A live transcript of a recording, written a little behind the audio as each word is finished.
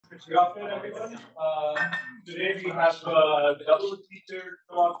Good afternoon, everyone. Today we have a double featured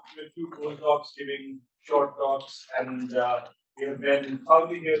talk with two full talks giving short talks, and we have been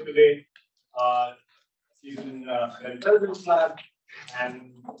proudly here today. Stephen Intelligence Lab,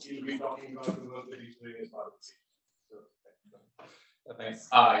 and he'll be talking about the work that he's doing as part of the team. Thanks.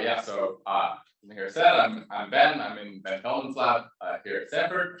 Here said, I'm Ben. I'm in Ben Feldman's lab here at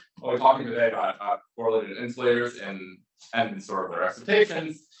Stanford. We'll be talking today about correlated insulators and sort of their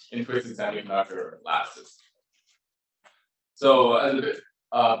excitations in twisted semiconductor lattices. So, as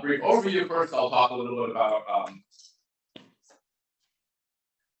a brief overview, first I'll talk a little bit about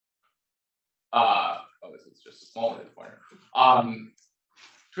this is just a small data pointer.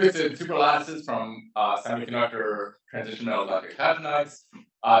 Twisted superlattices from semiconductor transition metal electric halogens. Then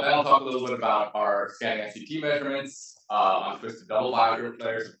I'll talk a little bit about our scanning SCT measurements on twisted double bilayer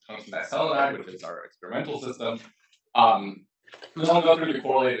layers of tungsten diselenide, which is our experimental system. Then I'll go through the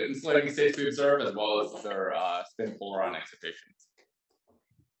correlated insulating states we observe, as well as their spin polaron excitations.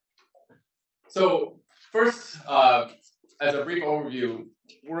 So first, as a brief overview,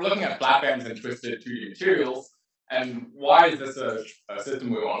 we're looking at flat bands and twisted 2D materials. And why is this a system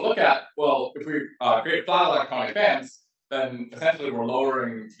we want to look at? Well, if we create flat electronic bands, then essentially we're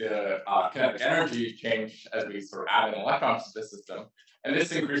lowering the kinetic energy change as we sort of add in electrons to this system. And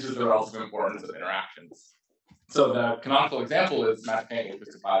this increases the relative importance of interactions. So the canonical example is mathematically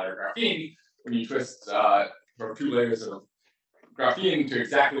twisted bilayer graphene. When you twist sort of two layers of graphene to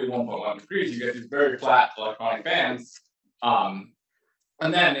exactly 1.1 degrees, you get these very flat electronic bands.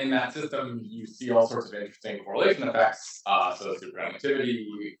 And then in that system, you see all sorts of interesting correlation effects. So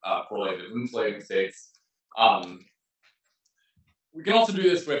superconductivity, correlated insulating states. We can also do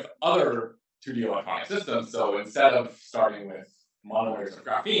this with other 2D electronic systems. So instead of starting with monolayers of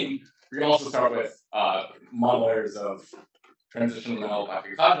graphene, we can also start with monolayers of transition metal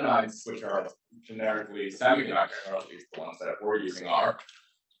electric halogens, which are generically semiconductor, or at least the ones that we're using are.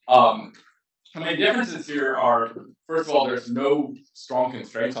 The main differences here are, first of all, there's no strong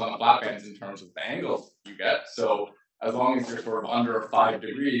constraints on the flat bands in terms of the angles you get. So as long as you're sort of under 5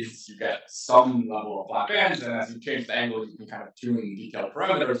 degrees, you get some level of flat bands, and as you change the angle, you can kind of tune detailed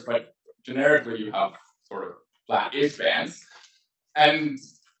parameters, but generically you have sort of flat-ish bands. And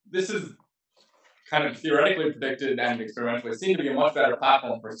this is kind of theoretically predicted and experimentally seen to be a much better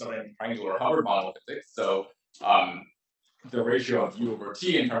platform for studying triangular Hubbard model physics. So the ratio of U over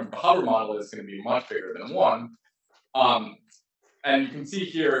T in terms of the Hubbard model is going to be much bigger than 1. And you can see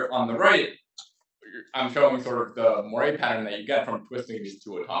here on the right, I'm showing sort of the moire pattern that you get from twisting these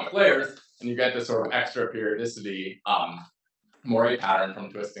two atomic layers, and you get this sort of extra periodicity moire pattern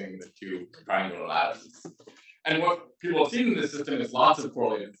from twisting the two triangular lattices. And what people have seen in this system is lots of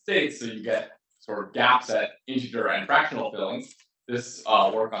correlated states, so you get sort of gaps at integer and fractional fillings. This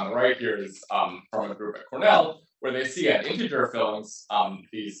work on the right here is from a group at Cornell, where they see at integer fillings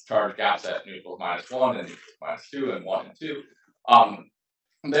these charge gaps at nu equals -1 and nu equals -2 and 1 and 2.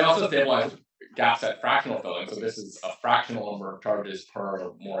 And they also stabilize gaps at fractional filling. So this is a fractional number of charges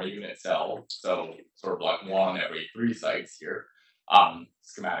per more unit cell. So sort of like 1 every 3 sites here,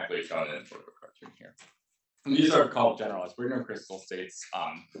 schematically shown in sort of a cartoon here. And these are called generalized Wigner crystal states,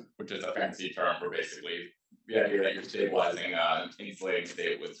 which is a fancy term for basically the idea that you're stabilizing an insulating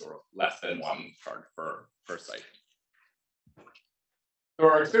state with sort of less than 1 charge per site. So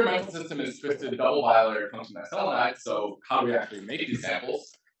our experimental system is twisted double bilayer tungsten diselenide. So how do we actually make these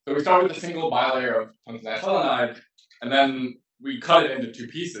samples? So we start with a single bilayer of tungsten diselenide, and then we cut it into 2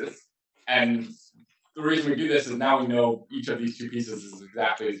 pieces. And the reason we do this is now we know each of these 2 pieces is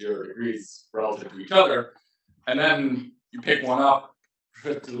exactly 0 degrees relative to each other. And then you pick one up,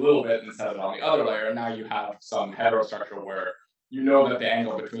 twist it a little bit, and set it on the other layer. And now you have some heterostructure where you know that the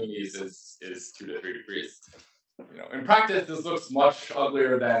angle between these is 2 to 3 degrees. You know, in practice, this looks much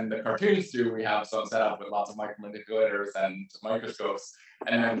uglier than the cartoons do. We have some setup with lots of micromanipulators and microscopes,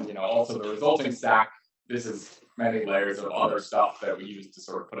 and then also the resulting stack. This is many layers of other stuff that we use to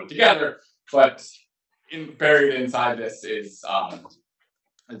sort of put it together. But buried inside this is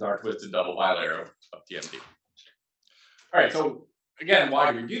our twisted double bilayer of TMD. All right, so again, why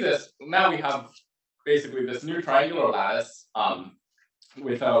do we do this? Well, now we have basically this new triangular lattice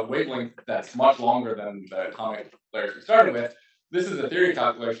with a wavelength that's much longer than the atomic layers we started with. This is a theory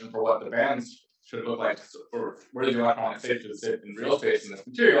calculation for what the bands should look like, or where the electronic state should sit in real space in this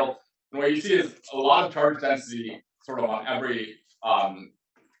material. And what you see is a lot of charge density sort of on every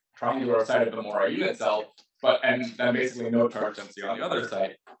triangular side of the moire unit cell, and then basically no charge density on the other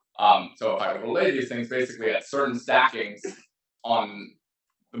side. So if I relay these things, basically at certain stackings on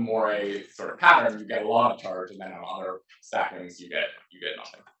the moire sort of pattern, you get a lot of charge, and then on other stackings, you get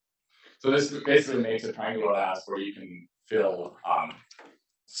nothing. So this basically makes a triangular lattice where you can fill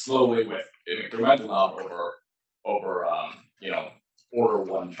slowly with an incremental amount over order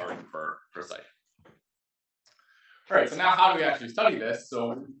 1 charge per site. All right, so now how do we actually study this?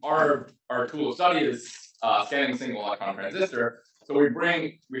 So our tool of study is scanning a single electron transistor. So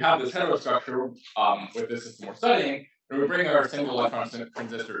we have this heterostructure with this system we're studying, and we bring our single electron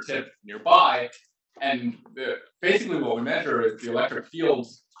transistor tip nearby, and basically what we measure is the electric field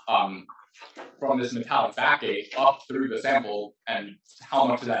from this metallic backgate up through the sample, and how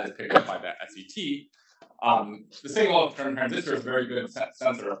much of that is picked up by the SET. The single electron transistor is a very good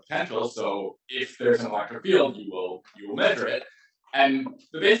sensor of potential, so if there's an electric field, you will measure it. And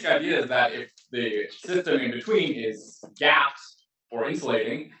the basic idea is that if the system in between is gapped or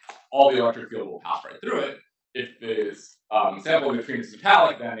insulating, all the electric field will pass right through it. If the sample in between is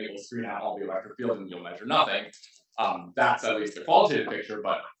metallic, then it will screen out all the electric field and you'll measure nothing. That's at least the qualitative picture,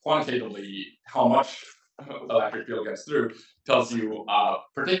 but quantitatively, how much electric field gets through tells you a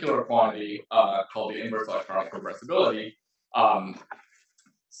particular quantity called the inverse electronic compressibility,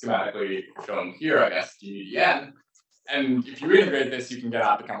 schematically shown here, I guess, dN. And if you integrate this, you can get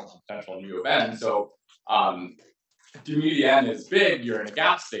out the chemical potential mu of n. So du mu dn is big, you're in a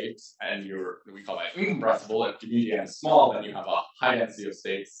gap state, and we call that incompressible. If du mu dn is small, then you have a high density of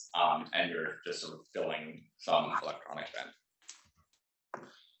states, and you're just sort of filling some electronic band.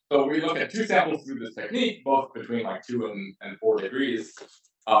 So we look at 2 samples through this technique, both between like 2 and 4 degrees.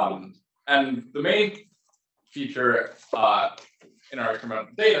 And the main feature in our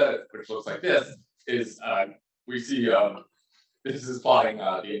experimental data, which looks like this, is we see this is plotting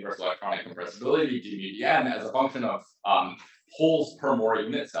the inverse electronic compressibility, du mu dn, as a function of holes per Moire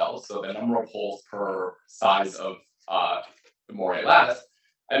unit cells, so the number of holes per size of the Moire lattice.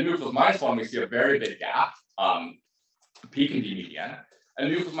 At mu equals -1, we see a very big gap, peak in du mu dn. At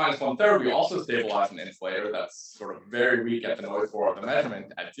mu equals -1/3, we also stabilize an insulator that's sort of very weak at the noise floor of the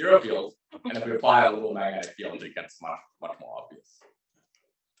measurement at 0 field. And if we apply a little magnetic field, it gets much more obvious.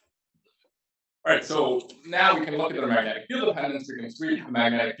 All right, so now we can look at the magnetic field dependence. We can sweep the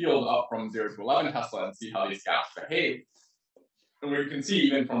magnetic field up from 0 to 11 Tesla and see how these gaps behave. And we can see,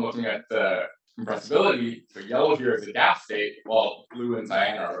 even from looking at the compressibility, so yellow here is a gap state, while blue and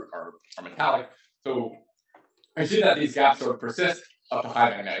cyan are metallic. So I see that these gaps sort of persist up to high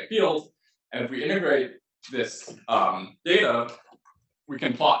magnetic fields. And if we integrate this data, we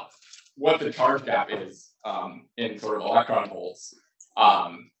can plot what the charge gap is in sort of electron volts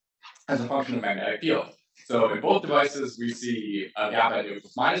as a function of magnetic field. So in both devices, we see a gap at mu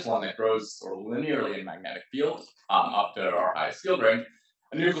equals -1 that grows sort of linearly in magnetic field up to our highest field range.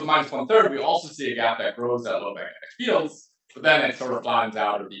 And mu equals -1/3, we also see a gap that grows at low magnetic fields, but then it sort of flattens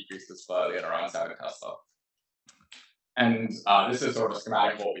out or decreases slightly at around 7 Tesla. And this is sort of a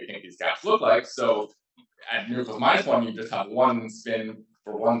schematic of what we think these gaps look like. So at mu equals -1, you just have 1 spin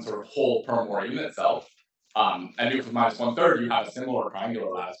for 1 sort of hole per Moire unit cell. At mu equals -1/3, you have a similar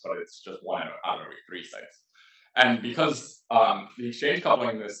triangular lattice, but it's just 1 out of every 3 sites. And because the exchange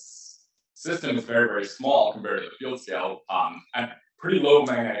coupling in this system is very, very small compared to the field scale, at pretty low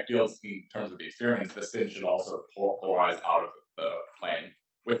magnetic fields in terms of the experience, the spin should also polarize out of the plane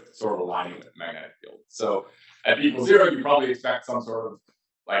with sort of aligning with the magnetic field. So at p equals 0, you probably expect some sort of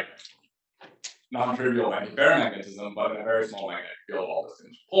like non-trivial antiferromagnetism, but in a very small magnetic field, all the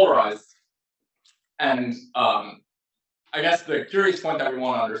spins polarized. And I guess the curious point that we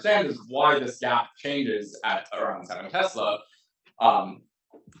want to understand is why this gap changes at around 7 Tesla. And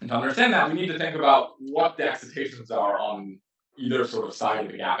to understand that, we need to think about what the excitations are on either sort of side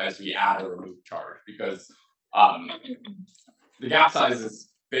of the gap as we add or remove charge, because the gap size is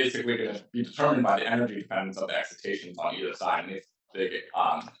basically going to be determined by the energy dependence of the excitations on either side. And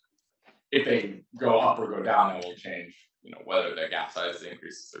if they go up or go down, it will change, whether the gap size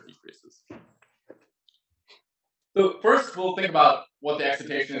increases or decreases. So first, we'll think about what the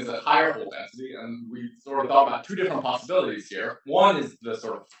excitation is at higher hole density, and we sort of thought about 2 different possibilities here. One is the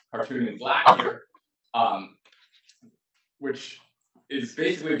sort of cartoon in black here, which is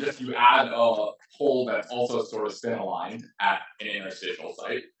basically just you add a hole that's also sort of spin aligned at an interstitial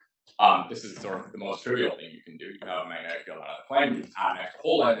site. This is sort of the most trivial thing you can do. You can have a magnetic field on the plane, you can add an extra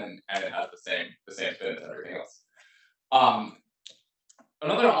hole in, and it has the same spin as everything else.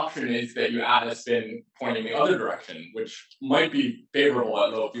 Another option is that you add a spin pointing the other direction, which might be favorable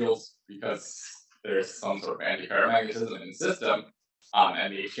at low fields because there's some sort of antiferromagnetism in the system,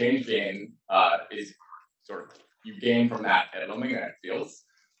 and the exchange gain is sort of, you gain from that at low magnetic fields.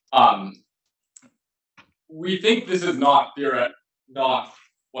 We think this is not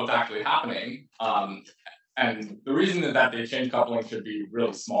what's actually happening, and And the reason is that the exchange coupling should be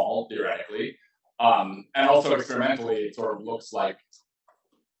really small, theoretically. And also experimentally, it sort of looks like,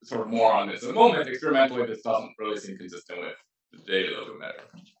 sort of more on this in a moment, experimentally this doesn't really seem consistent with the data that we measure.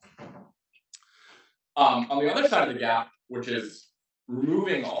 On the other side of the gap, which is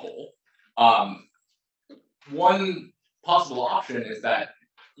removing a hole, one possible option is that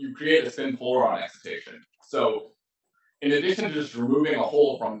you create a spin polaron excitation. So in addition to just removing a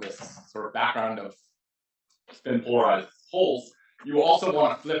hole from this sort of background of spin polarized holes, you also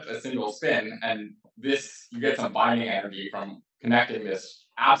want to flip a single spin, and this, you get some binding energy from connecting this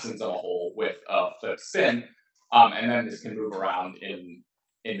absence of a hole with a flipped spin, and then this can move around in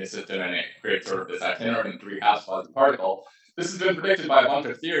the system, and it creates sort of this itinerant 3/2 fuzzy particle. This has been predicted by a bunch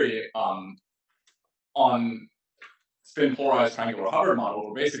of theory on spin polarized triangular Hubbard model,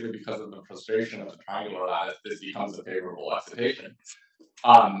 where basically because of the frustration of the triangular lattice, this becomes a favorable excitation.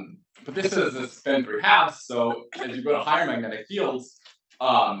 But this is a spin 3/2, so as you go to higher magnetic fields,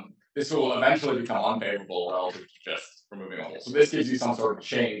 this will eventually become unfavorable relative to just removing a hole. So this gives you some sort of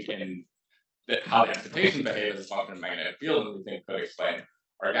change in how the excitations behave as a function of magnetic field, and we think could explain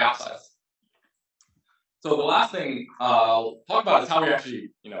our gap size. So the last thing I'll talk about is how we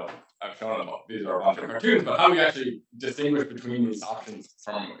actually, I've shown them, these are a bunch of cartoons, but how we actually distinguish between these options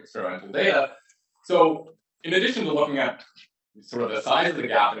from experimental data. So in addition to looking at sort of the size of the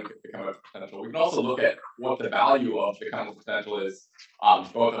gap in the chemical potential, we can also look at what the value of the chemical potential is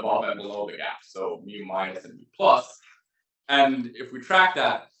both above and below the gap, so mu minus and mu plus. And if we track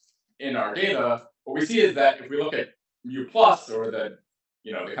that in our data, what we see is that if we look at mu plus, or the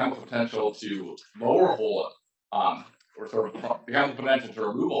chemical potential to lower a hole, or sort of the chemical potential to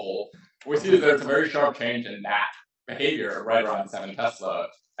remove a hole, what we see is there's a very sharp change in that behavior right around 7 Tesla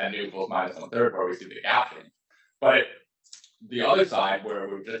at nu equals minus 1/3, where we see the gap change. But the other side, where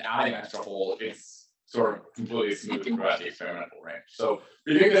we're just adding extra hole, it's sort of completely smooth throughout the experimental range. So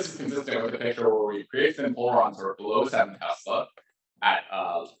we think this is consistent with the picture where we create spin polarons sort of below 7 Tesla at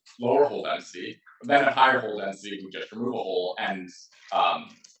lower hole density, but then at higher hole density, we just remove a hole, and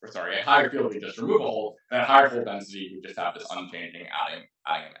at higher field, we just remove a hole, and at higher hole density, we just have this unchanging adding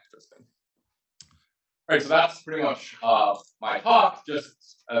an extra spin. All right, so that's pretty much my talk.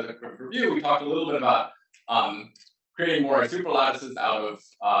 Just as a quick review, we talked a little bit about creating more superlattices out of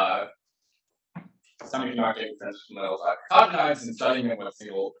semiconducting transition metals like carbonides and studying them with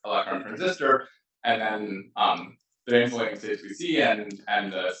single electron transistor, and then the insulating states we see and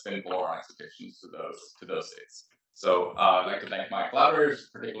the spin polaron excitations to those states. So I'd like to thank my collaborators,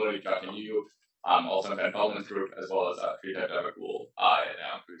 particularly Justin Yu, also in Ben Feldman's group, as well as Sridhar Devagul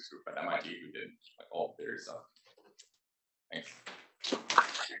and whose group at MIT, who did all the theory stuff. Thanks.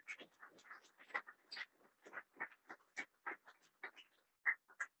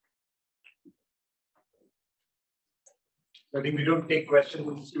 I think we don't take questions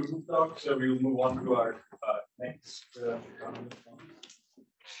in the student talk, so we'll move on to our next.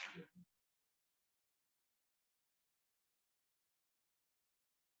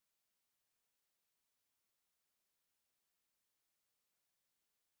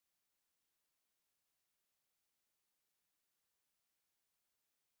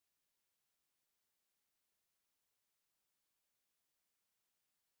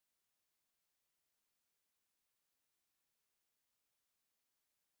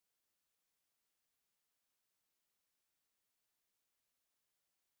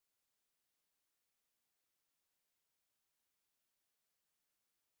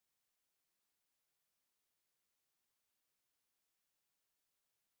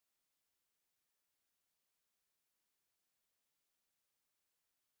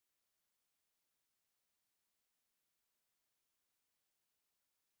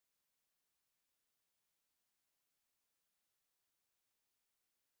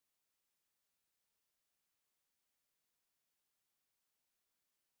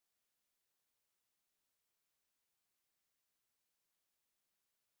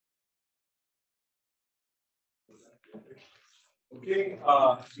 Okay,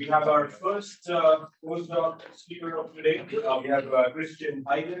 we have our first postdoc speaker of today. We have Christian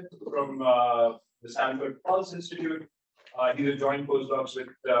Heide from the Stanford Pulse Institute. He's a joint postdoc with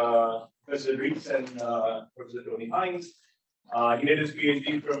Professor Rees and Professor Tony Hines. He did his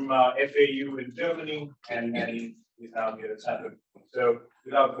PhD from FAU in Germany, and he's now here at Stanford. So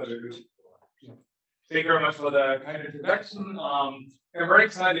without further ado. Thank you very much for the kind introduction. We're very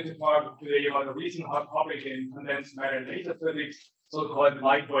excited to talk today about a recent hot topic in condensed matter laser physics, so-called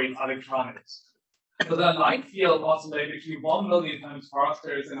lightweight electronics. So the light field oscillates actually 1 million times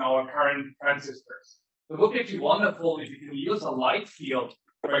faster than our current transistors. It would be actually wonderful if you can use a light field,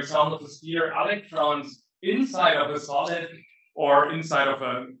 for example, to steer electrons inside of a solid or inside of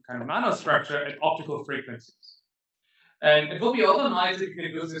a kind of nanostructure at optical frequencies. And it will be also nice if you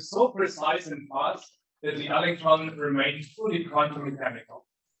can do this so precise and fast that the electron remains fully quantum mechanical.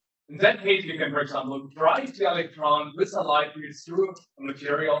 In that case, you can, for example, drive the electron with a light field through a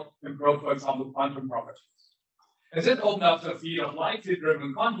material and probe, for example, quantum properties. And this opens up the field of light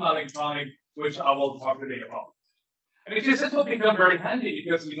field-driven quantum electronics, which I will talk today about. And actually, this will become very handy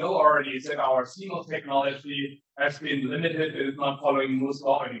because we know already that our CMOS technology has been limited. It is not following Moore's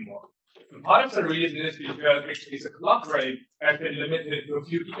law anymore. And part of the reason is because actually the clock rate has been limited to a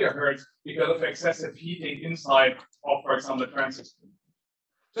few gigahertz because of excessive heating inside of, for example, the transistor.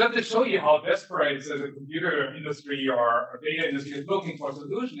 Just to show you how desperate the computer industry or data industry is looking for a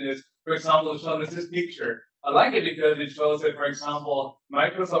solution is, for example, shown in this picture. I like it because it shows that, for example,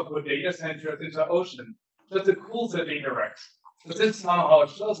 Microsoft put data centers into the ocean just to cool the data racks. So this is somehow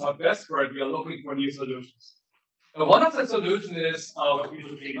shows how desperate we are looking for new solutions. One of the solutions is what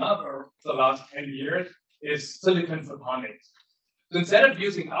we came up over the last 10 years is silicon photonics. So instead of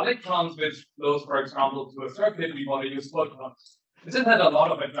using electrons, which flows, for example, to a circuit, we want to use photons. This has had a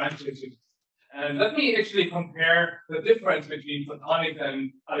lot of advantages. And let me actually compare the difference between photonics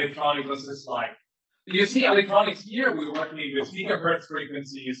and electronics on this slide. You see electronics here, we're working with gigahertz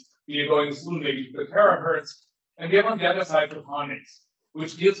frequencies. We are going soon maybe to terahertz. And we have on the other side photonics,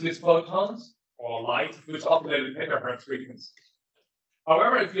 which deals with photons or light, which operate at petahertz frequencies.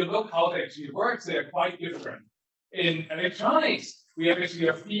 However, if you look how it actually works, they are quite different. In electronics, we have actually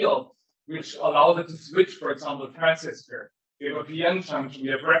a field which allows it to switch, for example, transistor. We have a PN junction, we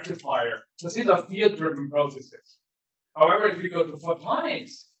have rectifier. So these are field-driven processes. However, if you go to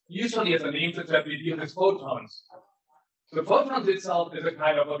photonics, usually as a name suggests, we deal with photons. So photons itself is a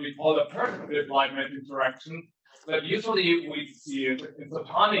kind of what we call a perturbative light-matter interaction. But usually we see it in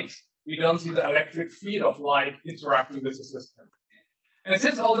photonics, we don't see the electric field of light interacting with the system. And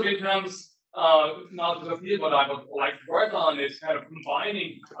this also becomes now the field what I would like to work on is kind of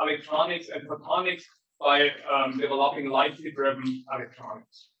combining electronics and photonics by developing light field-driven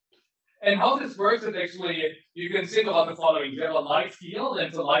electronics. And how this works is actually, you can think about the following. You have a light field,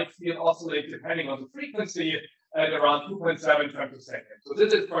 and the light field oscillates depending on the frequency at around 2.7 femtoseconds. So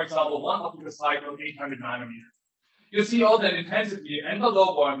this is, for example, one optical cycle, 800 nanometers. You see all that intensity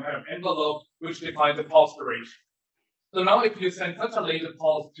envelope or kind of envelope, which defines the pulse duration. So now if you send such a laser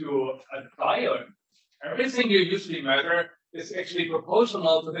pulse to a diode, everything you usually measure is actually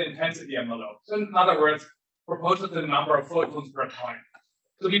proportional to the intensity envelope. So in other words, proportional to the number of photons per time.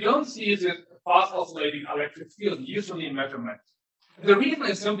 So we don't see this fast oscillating electric field usually in measurements. The reason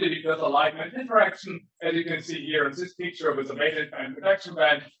is simply because the light-matter interaction, as you can see here in this picture with the wavelet band protection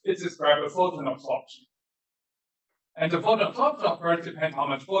band, is described as photon absorption. And the photon absorption, of course, depends how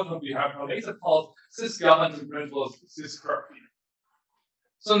much photon we have per laser pulse. This governs in principle this curve here.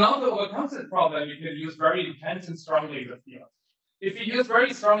 So now to overcome this problem, you can use very intense and strong laser fields. If you use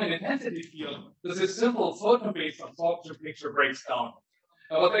very strong and intensity field, this simple photon-based absorption picture breaks down.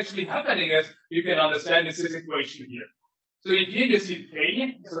 And what's actually happening is you can understand this equation here. So here you see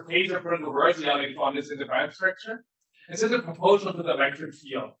K, so K is referring to where the electron is in the band structure. And this is proportional to the electric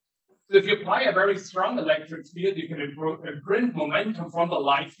field. So if you apply a very strong electric field, you can imprint momentum from the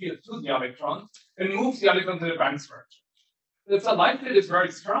light field to the electron and move the electron to the band structure. If the light field is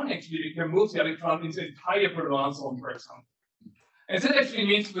very strong, actually, you can move the electron into the entire Brillouin zone, for example. And this actually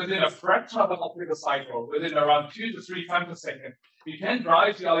means within a fraction of an optical cycle, within around 2 to 3 femtoseconds, we can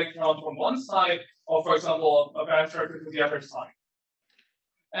drive the electron from one side of, for example, a band structure to the other side.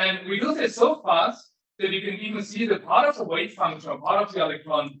 And we do this so fast that you can even see that part of the wave function, part of the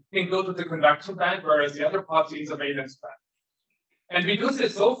electron, can go to the conduction band, whereas the other part is the valence band. And we do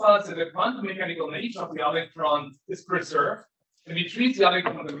this so fast that the quantum mechanical nature of the electron is preserved. And we treat the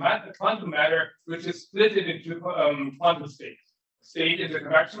electron as quantum matter, which is split into quantum states. State in the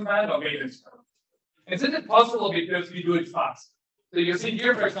conduction band or valence band. And this is possible because we do it fast. So you see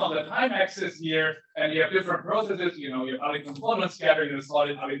here, for example, the time axis here, and you have different processes. You know, you have electron photon scattering and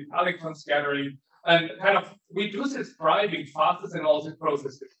solid electron scattering. And kind of, we do this driving fastest in all these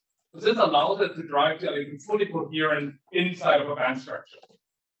processes. So this allows us to drive the electron fully coherent inside of a band structure.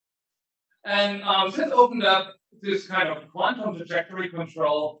 And this opened up this kind of quantum trajectory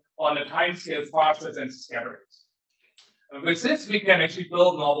control on a time scale faster than scatterings. With this, we can actually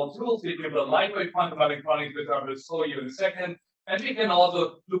build novel tools. We can build lightweight quantum electronics, which I will show you in a second. And we can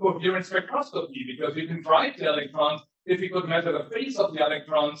also do coherent spectroscopy because we can drive the electrons. If we could measure the phase of the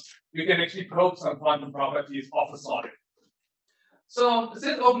electrons, we can actually probe some quantum properties of a solid. So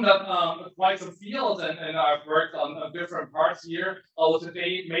this opened up quite some fields, and I've worked on different parts here. I will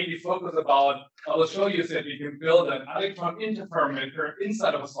today mainly focus about, I will show you that we can build an electron interferometer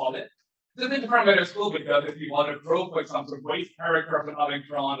inside of a solid. This interferometer is cool because if you want to probe, for example, the wave character of an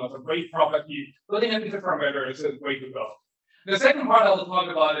electron or the wave property, building an interferometer is a way to go. The second part I will talk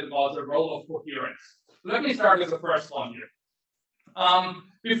about is about the role of coherence. Let me start with the first one here.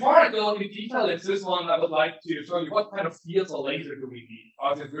 Before I go in detail into this one, I would like to show you what kind of fields or laser do we need.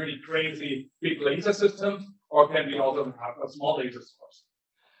 Are they really crazy big laser systems, or can we also have a small laser source?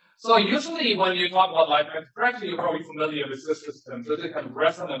 So usually when you talk about light diffraction, you're probably familiar with this system. So they have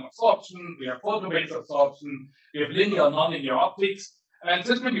resonant absorption, we have photon-based absorption, we have linear and nonlinear optics, and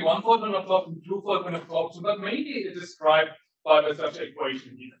this can be one photon absorption, two photon absorption, but mainly it is described by such an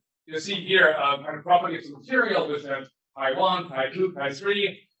equation here. You see here kind of properties of material, which have pi 1, pi 2, pi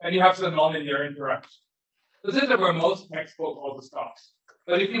 3, and you have some nonlinear interaction. This is where most textbooks also stops.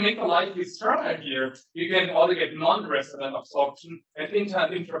 But if you make a lightly stronger here, you can also get non-resonant absorption and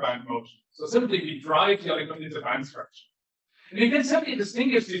inter-intraband motion. So simply we drive the electron into band structure. And you can simply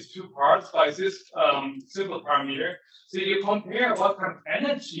distinguish these two parts by this simple parameter. So you compare what kind of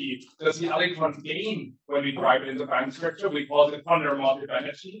energy does the electron gain when we drive it into band structure. We call it quantum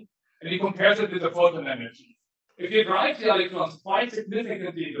energy. And you compare it with the photon energy. If you drive the electrons quite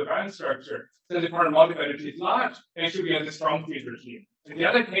significantly in the band structure, then the quantum energy is large, and it should be in the strong field regime. In the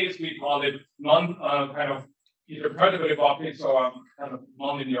other case, we call it kind of either perturbative optics or kind of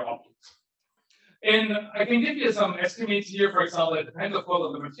nonlinear optics. And I can give you some estimates here. For example, it depends, of course,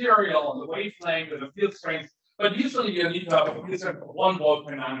 on the material, on the wavelength, and the field strength. But usually, you need to have a field strength of 1 volt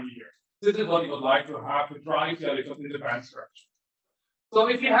per nanometer. This is what you would like to have to drive the electrons in the band structure. So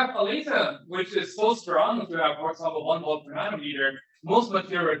if you have a laser which is so strong to have, for example, 1 volt per nanometer, most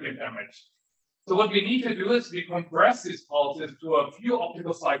material get damaged. So what we need to do is we compress these pulses to a few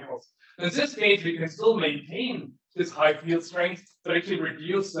optical cycles. In this case, we can still maintain this high field strength, but actually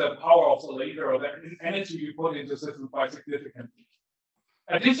reduce the power of the laser or the energy we put into the system quite significantly.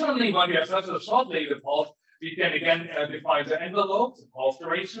 Additionally, when we have such a short laser pulse, we can again define the envelope, the pulse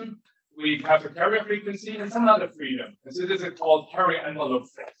duration. We have the carrier frequency and some other freedom. And so this is called carrier envelope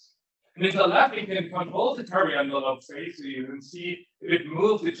phase. And in the lab, we can control the carrier envelope phase. So you can see if it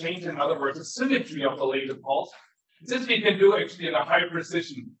moves, the change, in other words, the symmetry of the laser pulse. This we can do actually in a high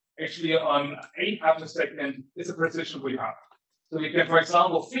precision. Actually, on 8 attosecond is the precision we have. So we can, for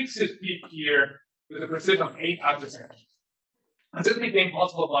example, fix this peak here with a precision of 8 attoseconds. And this became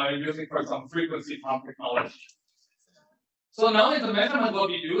possible by using, for example, frequency pump technology. So now in the measurement, what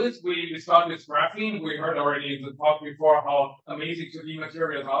we do is we start with graphene. We heard already in the talk before how amazing 2D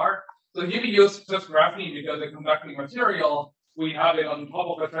materials are. So here we use just graphene because the conducting material, we have it on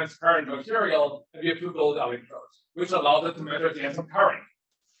top of a transparent material, and we have 2 gold electrodes, which allows us to measure the amount of current.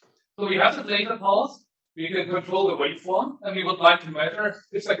 So we have the laser pulse, we can control the waveform, and we would like to measure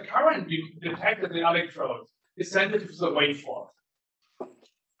if the current we detect at the electrode is sensitive to the waveform.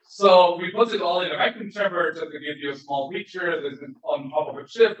 So we put it all in a vacuum chamber just to give you a small picture. This is on top of a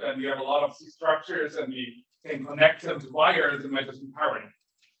chip, and we have a lot of these structures, and we can connect them to wires and measure some current.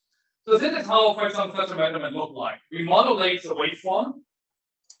 So this is how, for example, such a measurement look like. We modulate the waveform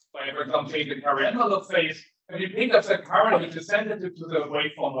by, for example, taking the carrier envelope phase, and we pick up the current which is sensitive to the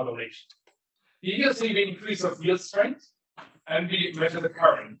waveform modulation. Here you see we increase the field strength, and we measure the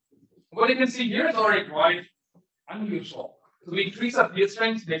current. What you can see here is already quite unusual. So we increase our field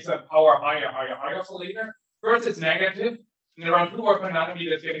strength, makes the power higher for later. First it's negative, and around 2 or 4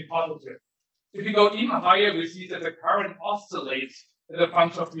 nanometers it's getting positive. If you go even higher, we see that the current oscillates as a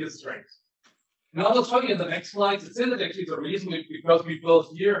function of field strength. Now I'll show you in the next slides. This is actually the reason because we built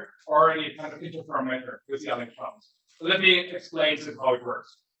here already a kind of interferometer with the electrons. So let me explain how it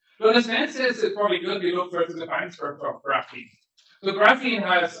works. To understand this, it's probably good we look first at the band structure of graphene. So graphene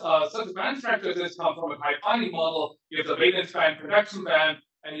has such a band structure. This comes from a high-finding model. You have the valence band, conduction band,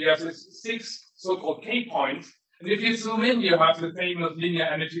 and you have these 6 so-called K points. And if you zoom in, you have the famous linear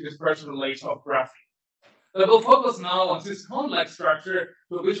energy dispersion relation of graphene. But we'll focus now on this cone-like structure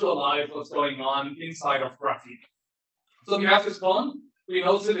to visualize what's going on inside of graphene. So we have this cone. We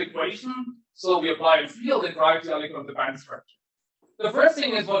know this equation. So we apply a field and drive the electron to the band structure. The first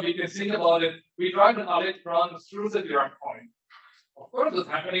thing is what we can think about it. We drive an electron through the direct point. Of course, what's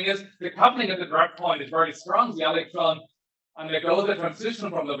happening is the coupling at the direct point is very strong. The electron undergoes the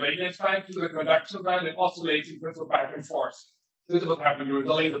transition from the valence band to the conduction band and oscillates in principle back and forth. This is what's happening with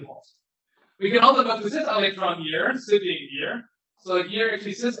the laser pulse. We can also go to this electron here, sitting here. So here,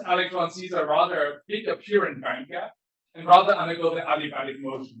 actually, this electron sees a rather big apparent band gap and rather undergo the adiabatic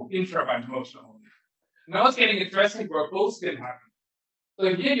motion, intraband motion only. Now it's getting interesting where both can happen.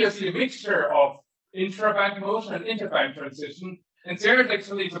 So here you see a mixture of intra-band motion and interband transition. And there is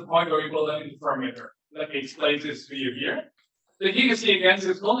actually the point where we build an interferometer. Let me explain this to you here. So here you see again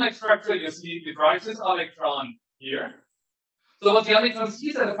this cone-like structure. You see it drives this electron here. So what the electron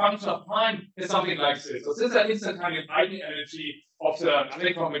sees as a function of time is something like this. So this is an instantaneous eigenenergy of the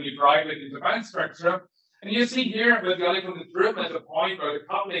electron when you drive it in the band structure. And you see here where the electron is driven at the point where the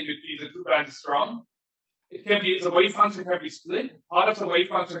coupling between the two bands is strong. It can be, the wave function can be split. Part of the wave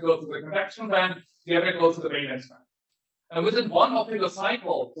function goes to the convection band, the other goes to the valence band. And within one optical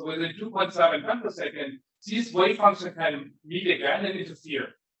cycle, so within 2.7 femtosecond, these wave functions can meet again and interfere.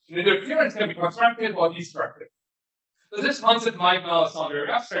 And interference can be constructive or destructive. So this concept might now sound very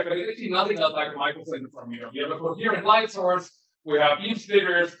abstract, but it's actually nothing else like a microwave interferometer. We have a coherent light source, we have beam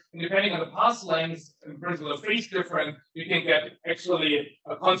splitters, and depending on the path length, in principle, the phase difference, you can get actually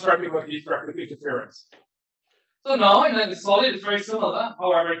a constructive or destructive interference. So now in the solid, it's very similar.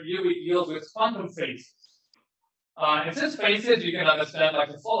 However, here we deal with quantum phases. In this phases, you can understand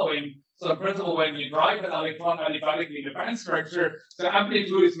like the following. So in principle, when you drive an electron aliphatically in the band structure, the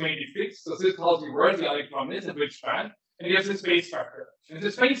amplitude is mainly fixed. So this tells you where the electron is in which band. And you have this phase factor. And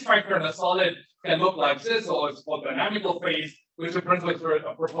this phase factor in a solid can look like this, or it's called dynamical phase, which in principle is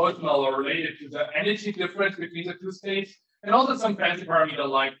proportional or related to the energy difference between the two states. And also some fancy parameter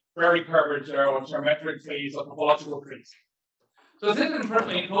like Berry curvature or geometric phase or topological phase. So this is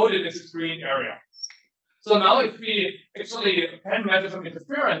encoded in this green area. So now if we actually can measure some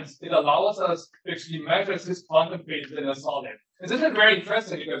interference, it allows us to actually measure this quantum phase in a solid. And this is very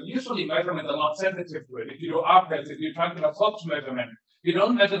interesting because usually measurements are not sensitive to it. If you do ARPETs, if you try to absorption measurement, you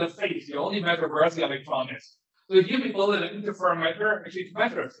don't measure the phase, you only measure where the electron is. So here we build an interferometer actually to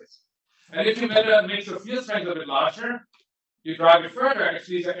measure this. And if you measure makes the field strength a bit larger, you drive it further,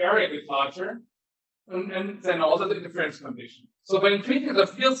 actually the area gets larger, and then also the interference condition. So by increasing the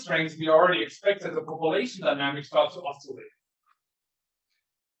field strength, we already expect that the population dynamics starts to oscillate.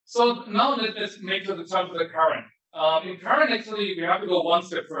 So now let's make the jump to the current. In current, actually, we have to go one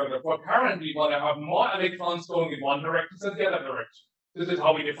step further. For current, we want to have more electrons going in one direction than the other direction. This is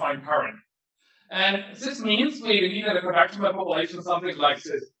how we define current. And this means we need in a conduction population something like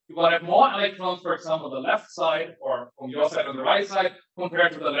this. You want to have more electrons, for example, on the left side, or from your side on the right side,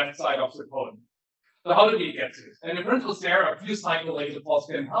 compared to the left side of the cone. So how do we get this? And in principle, there are a few cycle laser pulse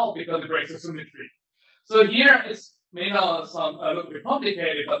can help because it breaks the symmetry. So here it's may now sound a little bit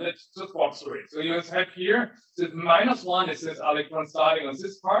complicated, but let's just walk through it. So you have here, the -1 is this electron starting on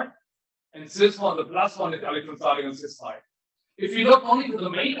this part, and this one, the +1 is electron starting on this side. If you look only to the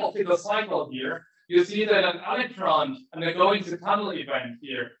main optical cycle here, you see that an electron undergoing the tunnel event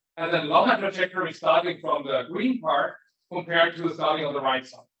here has a longer trajectory starting from the green part compared to starting on the right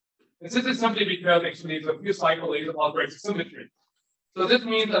side. And this is simply because actually the few cycle laser pulse breaks the symmetry. So this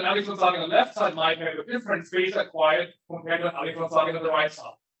means an electron starting on the left side might have a different phase acquired compared to an electron starting on the right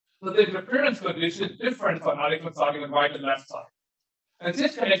side. So the interference condition is different from electron starting on the right and left side. And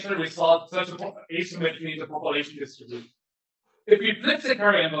this can actually result in such an asymmetry in the population distribution. If we flip the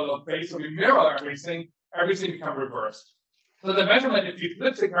carrier envelope phase, so we mirror everything becomes reversed. So the measurement, if you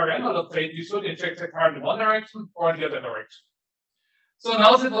flip the carrier envelope phase, you should inject the current in one direction or in the other direction. So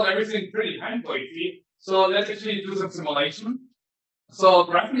now this was everything pretty hand wavy. So let's actually do some simulation. So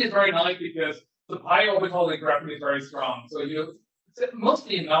graphene is very nice because the pi orbital in graphene is very strong. So it's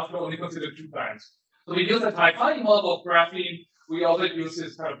mostly enough to only consider two bands. So we use a type finding model of graphene. We also use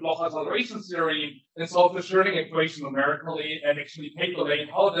this kind of Bloch acceleration theory and solve the Schrödinger equation numerically and actually calculate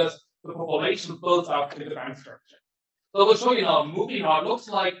how does the population build up in the band structure. So we'll show you now a movie how it looks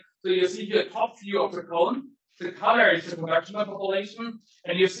like. So you see here a top view of the cone. The color is the conduction of population.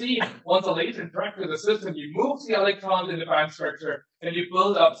 And you see once a laser interacts with the system, you move the electrons in the band structure and you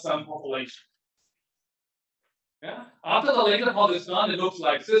build up some population. Yeah. After the laser pulse is done, it looks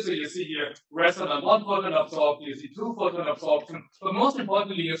like this. So you see here resonant 1 photon absorption, you see 2 photon absorption, but most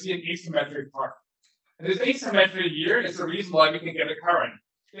importantly, you see an asymmetric part. And this asymmetry here is the reason why we can get a current.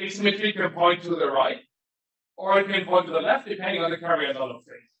 The asymmetry can point to the right, or it can point to the left, depending on the carrier envelope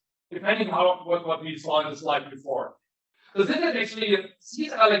phase, depending on what we saw in the slide before. So this is actually,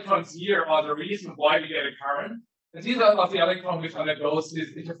 these electrons here are the reason why we get a current. And these are the electrons which undergoes this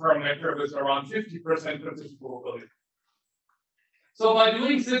interferometer with around 50% transition probability. So by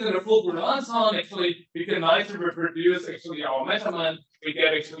doing this in a full Brunel sound, actually, we can nicely reproduce actually our measurement. We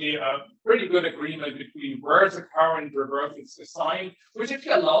get actually a pretty good agreement between where the current reverse is assigned, which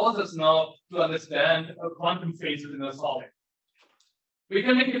actually allows us now to understand quantum phases in a solid. We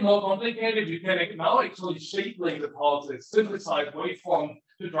can make it more complicated. We can now actually shape laser pulses, synthesize waveform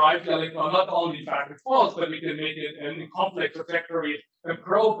to drive the electron not only back and forth, but we can make it in complex trajectory and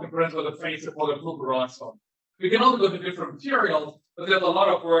probe in principle the phase for the boron zone. We can also go to different materials, but there's a lot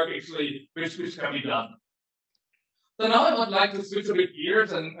of work actually which can be done. So now I would like to switch a bit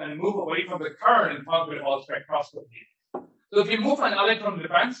gears and move away from the current and talk a bit about spectroscopy. So if you move an electron to the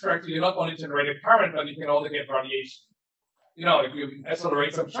band structure, you're not only generate a current, but you can also get radiation. You know, if you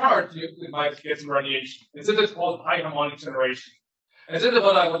accelerate some charge, you might get some radiation. And this is called high harmonic generation. And this is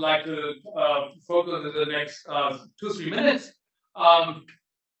what I would like to focus on in the next 2-3 minutes.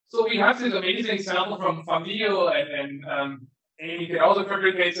 So we have this amazing example from Fabio and Amy can also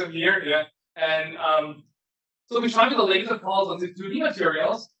fabricate some here. Yeah. And so we shine the laser pulse on these 2D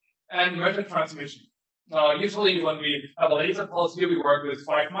materials and measure transmission. Usually when we have a laser pulse here, we work with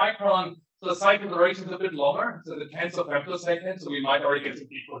 5 micron. So the cycle duration is a bit longer, so the tens of femtoseconds, so we might already get some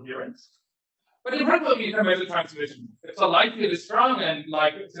peak coherence. But in principle, we can measure transmission. If the light field is strong and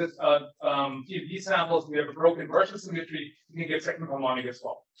like this TMD samples, we have a broken inversion symmetry, you can get second harmonic as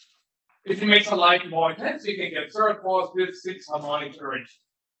well. If you make the light more intense, you can get third, fourth, fifth, sixth harmonic duration.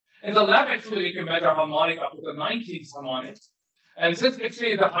 In the lab, actually, you can measure harmonic up to the 19th harmonic. And this is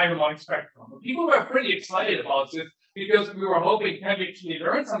actually the high harmonic spectrum. People were pretty excited about this because we were hoping, can we actually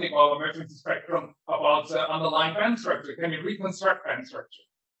learn something about measuring the spectrum about the underlying band structure? Can we reconstruct band structure?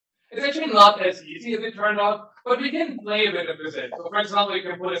 It's actually not as easy as it turned out, but we can play a bit with it. So for example, you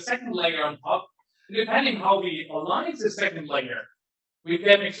can put a second layer on top, and depending how we align the second layer, we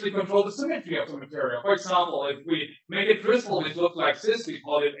can actually control the symmetry of the material. For example, if we make a crystal which looks like this, we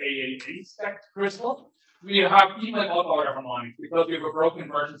call it AAA stacked crystal, we have even odd order harmonics because we have a broken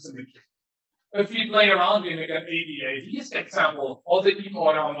inversion symmetry. If we play around, we make an ABAV stacked sample, all the even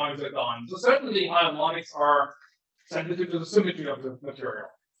order harmonics are gone. So certainly high harmonics are sensitive to the symmetry of the material.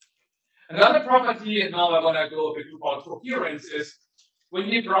 Another property, and now I want to go a bit about coherence, is when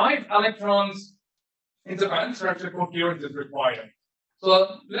you drive electrons in the band structure, coherence is required.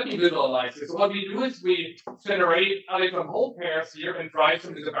 So let me visualize this. So what we do is we generate electron hole pairs here and drive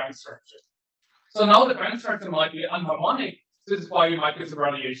them in the band structure. So now the band structure might be unharmonic. This is why you might get some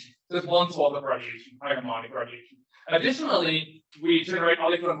radiation. This is one source of radiation, high harmonic radiation. Additionally, we generate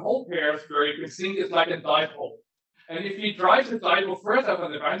electron hole pairs where you can think it's like a dipole. And if you drive the dipole further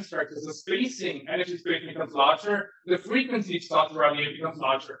from the band structure, the spacing, energy spacing becomes larger, the frequency starts to radiate becomes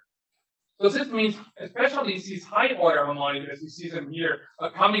larger. So this means, especially these high order harmonics, as you see them here,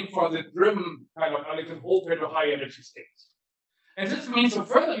 are coming from the driven kind of electron hole pair to high energy states. And this means the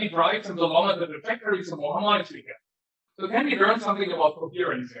further we drive them, the longer the trajectory, the more harmonics we get. So can we learn something about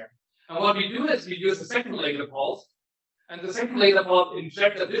coherence here? And what we do is we use the second laser pulse, and the second laser pulse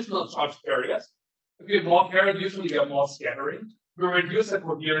injects additional charge carriers. If you have more carriers, usually you have more scattering. We reduce the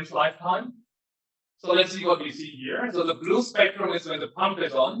coherence lifetime. So let's see what we see here. So the blue spectrum is when the pump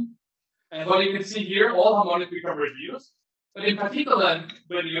is on. And what you can see here, all harmonics become reduced. But in particular,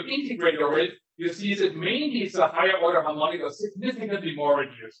 when you integrate your rate, you see that mainly the higher order harmonics are significantly more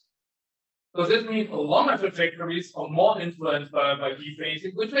reduced. So this means longer trajectories are more influenced by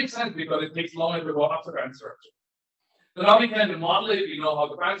dephasing, which makes sense because it takes longer to go up the band structure. So now we can model it, we know how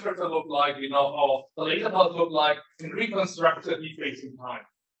the band structure look like, we know how the laser pulse look like, and reconstruct the dephasing time.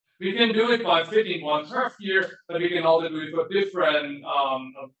 We can do it by fitting one curve here, but we can also do it for different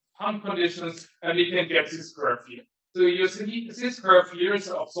pump conditions, and we can get this curve here. So you see this curve here is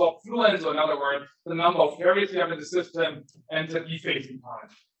absorbed fluence, or in other words, the number of carriers you have in the system and the dephasing time.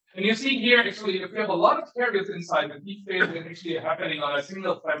 And you see here, actually, if you have a lot of carriers inside, the dephasing is actually happening on a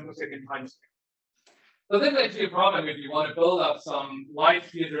single femtosecond time scale. So this is actually a problem if you want to build up some light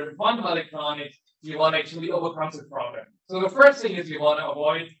field-driven quantum electronics, you want to actually overcome this problem. So the first thing is you want to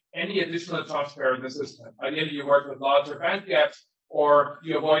avoid any additional charge pair in the system. Ideally, you work with larger band gaps, or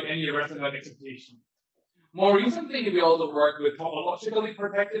you avoid any resonant excitation. More recently, we also work with topologically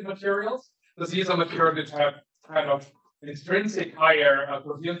protected materials. So these are materials which have kind of intrinsic higher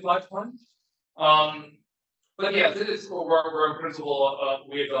coherence lifetime. But yeah, this is where in principle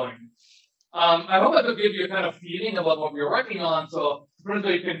we're going. I hope I could give you a kind of feeling about what we're working on. So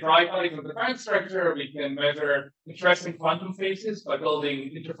principally, you can drive electron the band structure. We can measure interesting quantum phases by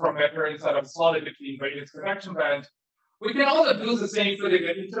building interferometer inside of solid between radius convection bands. We can also do the same for the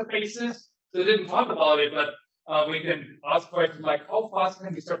interfaces. So I didn't talk about it, but we can ask questions like, how fast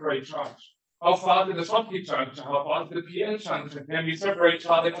can we separate charge? How fast is the Schottky junction? How fast is the PL junction? Can we separate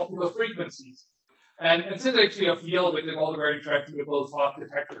charge at optical frequencies? And this is actually a field which is also very interesting with those fast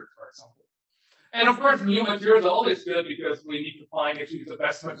detectors, for example. And of course, new materials are always good because we need to find actually the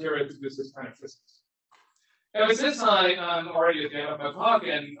best material to do this kind of physics. And with this, I'm already at the end of my talk,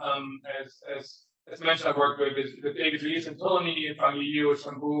 and as As mentioned, I worked with David Lees and Tony from EU,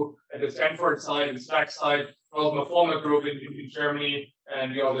 Shambu at the Stanford side and Stack side, also a former group in Germany,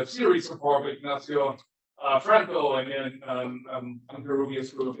 and we also have series support with Ignacio Franco and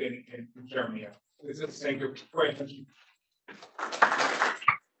Peruvia's group in Germany. Thank you for your attention.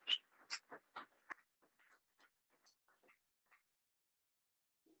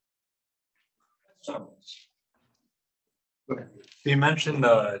 So you mentioned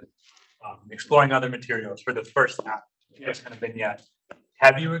the exploring other materials for the first half, first kind of vignette.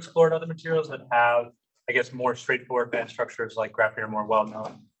 Have you explored other materials that have, I guess, more straightforward band structures like graphene are more well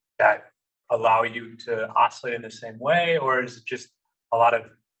known that allow you to oscillate in the same way, or is it just a lot of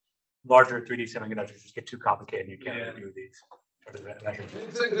larger 3D semiconductors just get too complicated and you can't do these?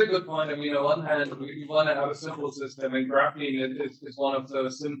 It's a good point. I mean, on one hand, we want to have a simple system, and graphene is one of the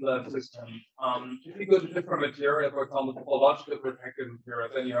simpler systems. If you go to different materials, for example, topological protective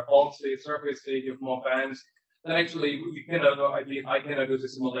materials, then you have all state, surface state, you have more bands. Then actually, we cannot do, I cannot do the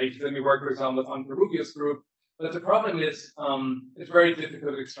simulation. Then we work, for example, on Peruvia's group. But the problem is, it's very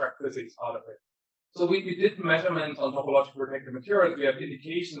difficult to extract physics out of it. So we did measurements on topological protective materials. We have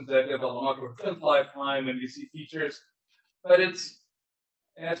indications that they have a longer film lifetime, and we see features. But it's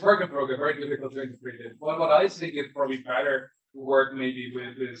work in progress, very difficult to interpret it. What I think is probably better to work maybe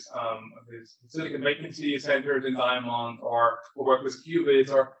with this silicon vacancy centers in diamond, or work with qubits,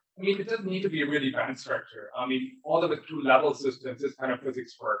 or I mean, it doesn't need to be a really band structure. I mean, all of the two-level systems, this kind of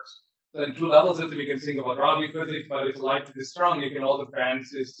physics works. So in two-level system, you can think about Rabi physics, but if light is strong, you can also band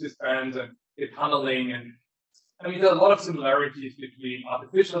cis bands and get tunneling, and I mean, there's a lot of similarities between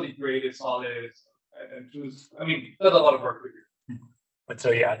artificially created solids. And choose, I mean, there's a lot of work to do. But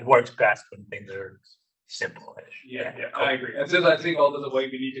so yeah, it works best when things are simple-ish. Yeah, cool. I agree. And so I think all the way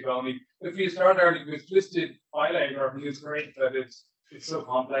we need to go. I mean, if we start early with twisted finite graphene, it's great, but it's so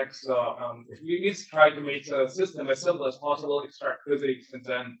complex. So we need to try to make the system as simple as possible, extract physics, and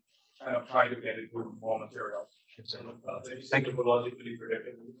then kind of try to get it with more material. Thank you. Logically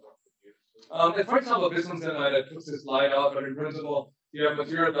predicted. For example, bismuth selenide, I took this slide out, but in principle, you have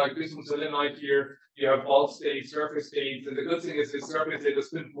materials like bismuth selenide here. You have bulk states, surface states, and the good thing is this surface state is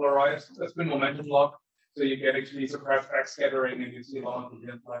spin polarized, a spin momentum lock, so you get actually suppressed backscattering, and you see a lot of the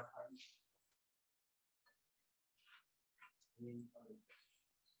lifetime.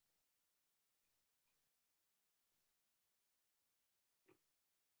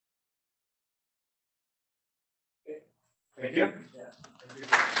 Thank you. Thank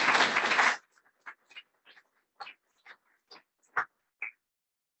you.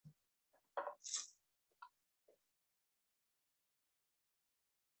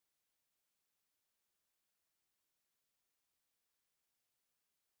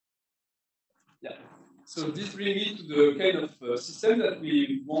 Yeah. So this brings me to the kind of system that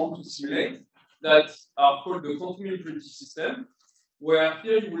we want to simulate that are called the quantum impurity system, where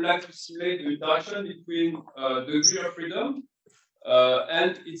here you would like to simulate the interaction between the degree of freedom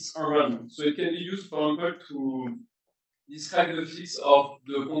and its environment. So it can be used, for example, to describe the physics of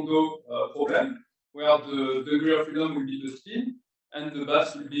the Kondo problem, where the degree of freedom will be the spin and the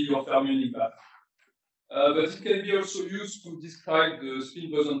bath will be your fermionic bath. But it can be also used to describe the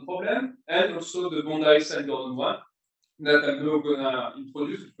spin boson problem and also the Bondi-Sand-Gordon one that I'm now gonna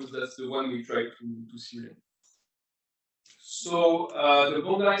introduce because that's the one we try to simulate. So the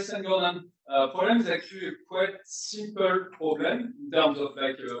Bondi-Sand-Gordon problem is actually a quite simple problem in terms of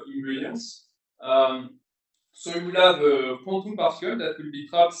like ingredients. So you will have a quantum particle that will be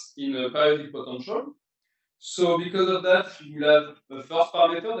trapped in a periodic potential. So because of that, you will have a first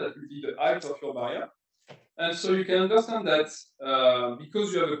parameter that will be the height of your barrier. And so you can understand that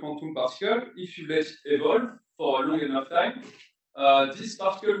because you have a quantum particle, if you let it evolve for a long enough time, this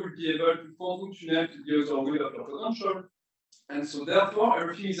particle will be able to quantum tunnel to the other way of your potential. And so therefore,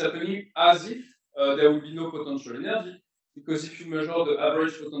 everything is happening as if there will be no potential energy, because if you measure the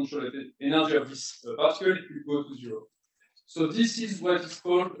average potential energy of this particle, it will go to zero. So this is what is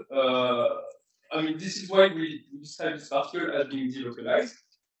called, this is why we describe this particle as being delocalized.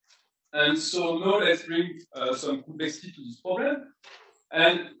 And so now let's bring some complexity to this problem.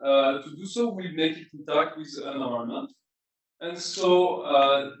 And to do so, we'll make it interact with an environment. And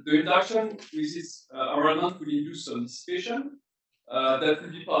so the interaction with this environment will induce some dissipation that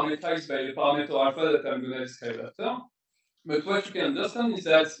will be parameterized by the parameter alpha that I'm going to describe after. But what you can understand is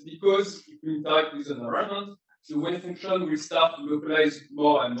that because it will interact with an environment, the wave function will start to localize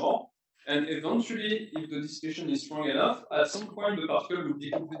more and more. And eventually, if the dissipation is strong enough, at some point the particle will be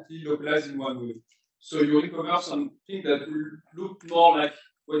completely localized in one wave. So you recover something that will look more like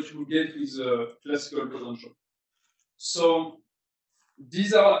what you will get with a classical potential. So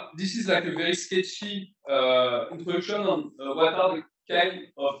this is like a very sketchy introduction on what are the kind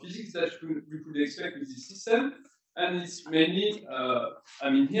of physics that you could expect with this system. And it's mainly, I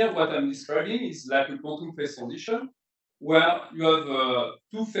mean, here what I'm describing is like a quantum phase transition, where you have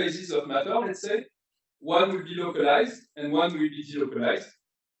two phases of matter, let's say. One will be localized and one will be delocalized.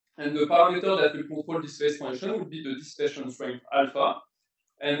 And the parameter that will control this phase transition will be the dissipation strength alpha.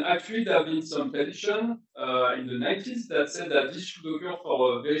 And actually, there have been some prediction in the 90s that said that this should occur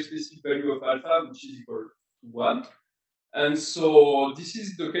for a very specific value of alpha, which is equal to 1. And so this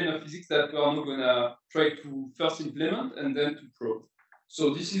is the kind of physics that we are now going to try to first implement and then to probe.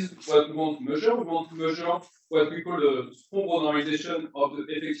 So this is what we want to measure. We want to measure what we call a strong renormalization of the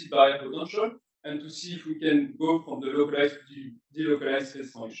effective barrier potential, and to see if we can go from the localized to delocalized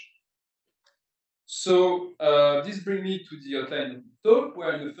phase transition. So this brings me to the outline of the talk,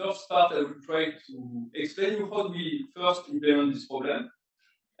 where in the first part I will try to explain you how do we first implement this problem,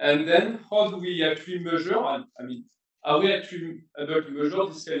 and then how do we actually measure, I mean, are we actually able to measure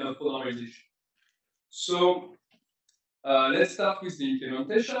this kind of renormalization? So let's start with the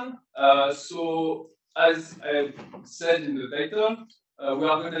implementation. So as I said in the title, we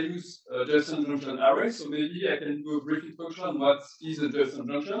are going to use a Josephson junction array. So maybe I can do a brief introduction on what is a Josephson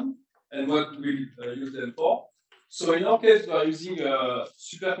junction and what we'll use them for. So in our case, we are using a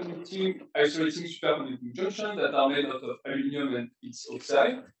superconducting, isolating superconducting junction that are made out of aluminum and its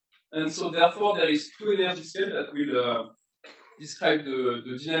oxide. And so therefore, there is two energy scales that will describe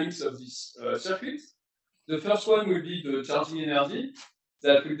the dynamics of this circuit. The first one will be the charging energy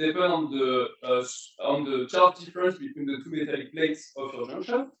that will depend on the charge difference between the two metallic plates of your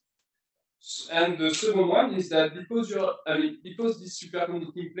junction. And the second one is that because these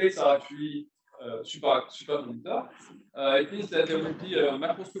superconducting plates are actually superconductor, it means that there will be a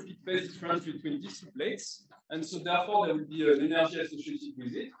macroscopic phase difference between these two plates, and so therefore there will be an energy associated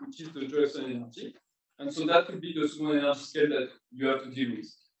with it, which is the Josephson energy, and so that will be the second energy scale that you have to deal with.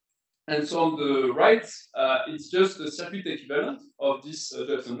 And so on the right, it's just the circuit equivalent of this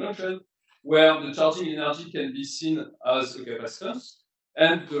Josephson junction, where the charging energy can be seen as a capacitance.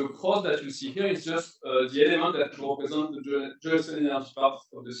 And the cross that you see here is just the element that will represent the Josephson energy part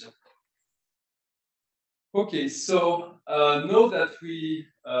of the circuit. Okay, so now that we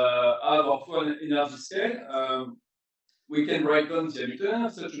have our full energy scale, we can write down the Hamiltonian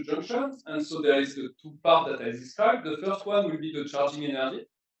of such a junction. And so there is the two parts that I described. The first one will be the charging energy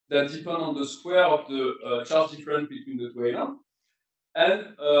that depend on the square of the charge difference between the two elements.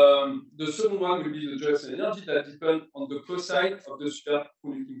 And the second one will be the Josephson energy that depend on the cosine of the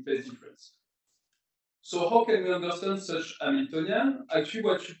superconducting phase difference. So how can we understand such Hamiltonian? Actually,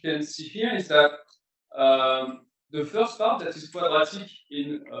 what you can see here is that the first part that is quadratic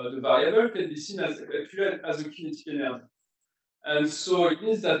in the variable can be seen as a kinetic energy. And so it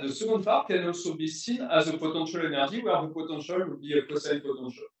means that the second part can also be seen as a potential energy, where the potential will be a cosine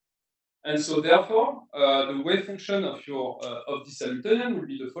potential. And so therefore, the wave function of this Hamiltonian will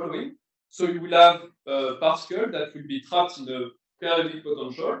be the following. So you will have a particle that will be trapped in the periodic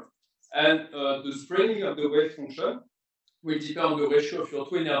potential, and the spreading of the wave function will depend on the ratio of your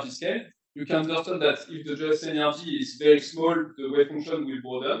two energy scale. You can understand that if the Josephson energy is very small, the wave function will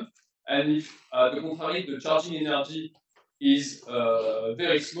broaden, and if the contrary, the charging energy is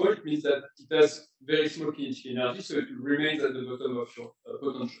very small, it means that it has very small kinetic energy, so it will remain at the bottom of your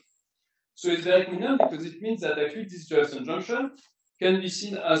potential. So it's very convenient because it means that actually this Josephson junction can be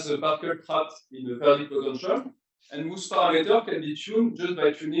seen as a particle trapped in a periodic potential, and whose parameter can be tuned just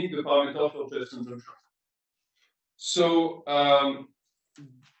by tuning the parameter for Josephson junction. So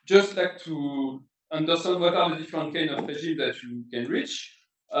just like to understand what are the different kind of regime that you can reach.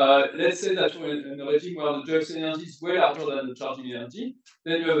 Let's say that you're in a regime where the Josephson energy is way larger than the charging energy,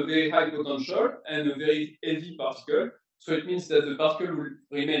 then you have a very high potential and a very heavy particle. So it means that the particle will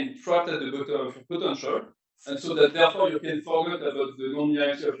remain trapped at the bottom of your potential, and so that therefore you can forget about the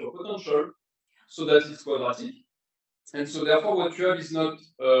non-linearity of your potential, so that it's quadratic. And so therefore what you have is not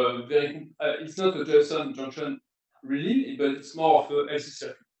it's not a Josephson junction really, but it's more of a LC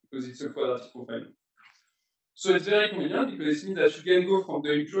circuit because it's a quadratic confinement. So it's very convenient because it means that you can go from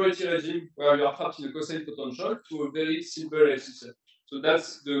the impurity regime where you are trapped in a cosine potential to a very simple LC circuit. So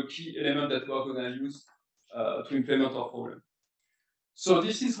that's the key element that we're going to use to implement our problem. So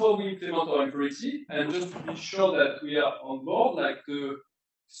this is how we implement our impurity, and just to be sure that we are on board, like the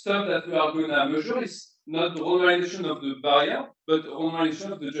stuff that we are going to measure is not the renormalization of the barrier, but the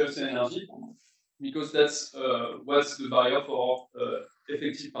renormalization of the Josephson energy, because that's what's the barrier for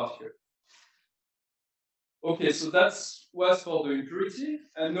effective particle. Okay, so that's was for the impurity,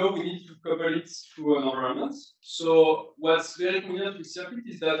 and now we need to couple it to an environment. So what's very convenient with circuit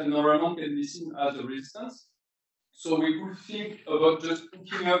is that an environment can be seen as a resistance. So we could think about just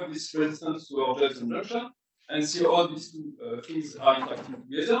hooking up this resistance to our Josephson junction and see how these two things are interacting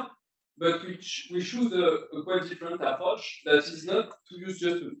together. But we choose a quite different approach that is not to use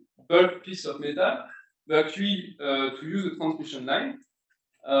just a bulk piece of metal, but actually to use a transmission line.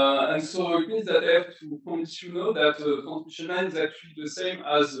 And so it means that I have to convince you know that the transmission line is actually the same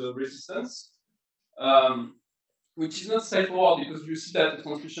as resistance, which is not straightforward because you see that the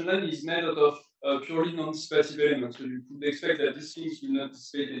transmission line is made out of purely non-dissipative elements. So you could expect that these things will not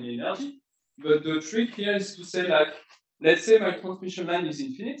dissipate any energy. But the trick here is to say, like, let's say my transmission line is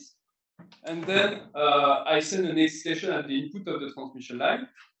infinite, and then I send an excitation at the input of the transmission line.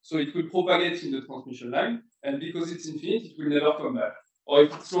 So it will propagate in the transmission line, and because it's infinite, it will never come back. Or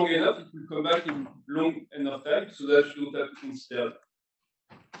if it's long enough, it will come back in long enough time so that you don't have to consider it.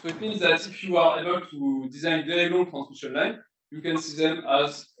 So it means that if you are able to design very long transmission line, you can see them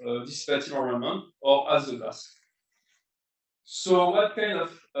as dissipative environment or as a glass. So what kind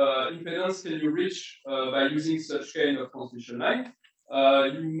of impedance can you reach by using such kind of transmission line?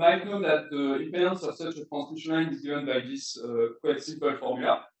 You might know that the impedance of such a transmission line is given by this quite simple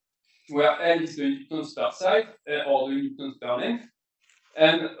formula, where L is the inductance per side, or the inductance per length,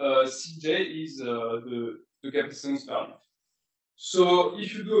 and Cj is the capacitance per length. So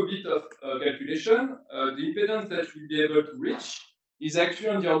if you do a bit of calculation, the impedance that you'll be able to reach is actually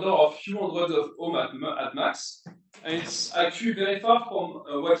on the order of few hundreds of ohm at max, and it's actually very far from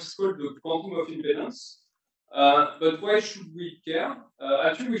what is called the quantum of impedance. But why should we care?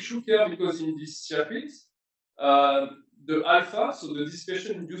 Actually, we should care because in this circuit, the alpha, so the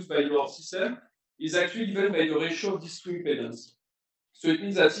dissipation induced by your system, is actually given by the ratio of these two impedance. So it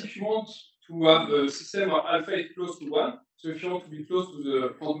means that if you want to have a system where alpha is close to 1, so if you want to be close to the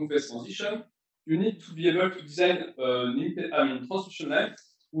quantum phase transition, you need to be able to design an transmission line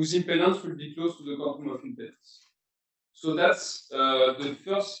whose impedance will be close to the quantum of impedance. So that's the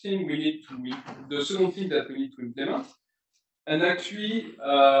first thing we need to, the second thing that we need to implement. And actually,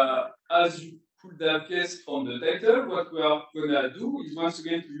 as you could have guessed from the title, what we are going to do is once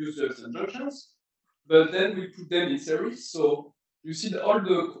again to use Josephson junctions, but then we put them in series. So you see that all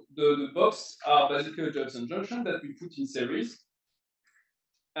the boxes are basically a Josephson junction that we put in series.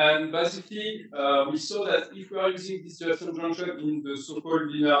 And basically, we saw that if we are using this Josephson junction in the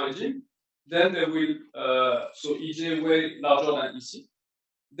so-called linear regime, then they will, so EJ way larger than EC.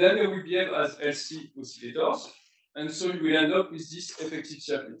 Then they will behave as LC oscillators. And so you will end up with these effective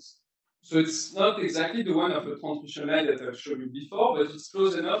circuits. So it's not exactly the one of a transmission line that I've shown you before, but it's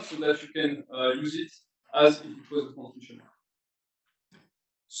close enough so that you can use it as if it was a transmission line.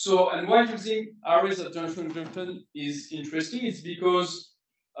 So, and why using arrays of junction is interesting, it's because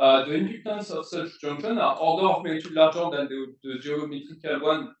the inductance of such junction are order of magnitude larger than the geometrical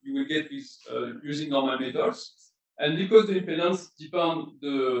one you will get with using normal metals. And because the impedance depends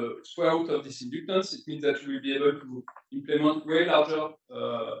the square root of this inductance, it means that you will be able to implement way larger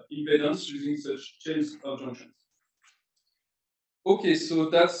impedance using such chains of junctions. Okay, so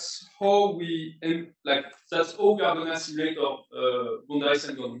that's how we that's how we are gonna simulate our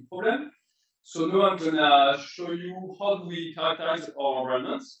boundary Gordon problem. So now I'm gonna show you how do we characterize our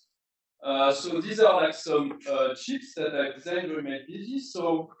environments. So these are like some chips that I designed during my PhD.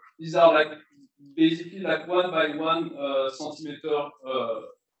 So these are like basically like 1 by 1 centimeter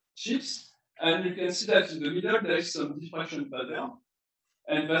chips, and you can see that in the middle there is some diffraction pattern.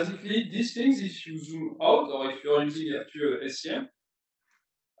 And basically, these things, if you zoom out, or if you are using actual SEM,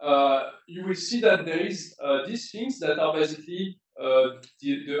 you will see that there is these things that are basically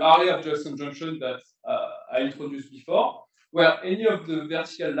the area of Josephson junction that I introduced before, where any of the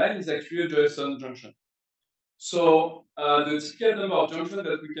vertical line is actually a Josephson junction. So the typical number of junctions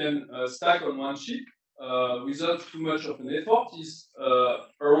that we can stack on one chip without too much of an effort is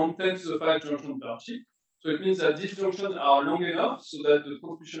around 10 to the 5 junctions per chip. So it means that these junctions are long enough so that the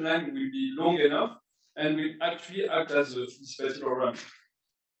transmission line will be long enough and will actually act as a dissipative environment.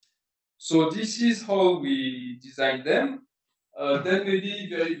 So this is how we design them. Then maybe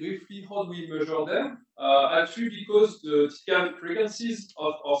very briefly, how do we measure them? Actually, because the typical frequencies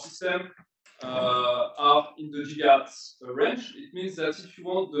of our system are in the gigahertz range, it means that if you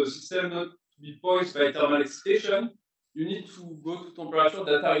want the system not to be poised by thermal excitation, you need to go to temperatures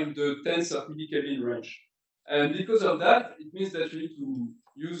that are in the tens of millikelvin range. And because of that, it means that you need to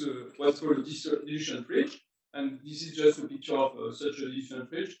use what's called a dilution fridge. And this is just a picture of such a dilution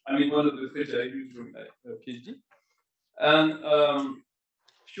fridge. I mean, one of the fridges I used during my PhD. And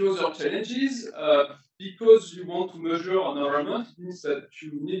few other challenges, because you want to measure an environment, it means that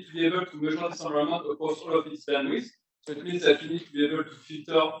you need to be able to measure this environment across all of its bandwidth. So it means that you need to be able to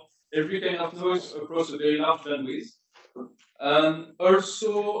filter every kind of noise across a very large bandwidth. And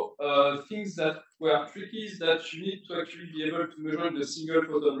also, things that were tricky is that you need to actually be able to measure in the single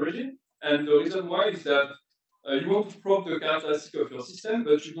photon regime. And the reason why is that you want to probe the characteristic of your system,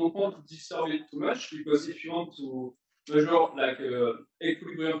 but you don't want to disturb it too much, because if you want to measure like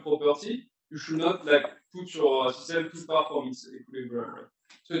equilibrium property, you should not like put your system too far from its equilibrium rate.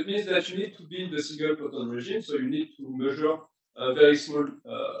 So it means that you need to be in the single photon regime, so you need to measure a very small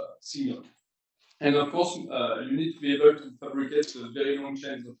signal. And of course, you need to be able to fabricate very long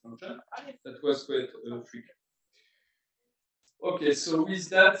chains of function. That was quite tricky. Okay, so with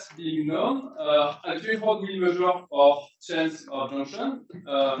that being known, actually, how do we measure our chains of junction?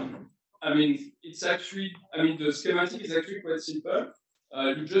 I mean, it's actually, the schematic is actually quite simple.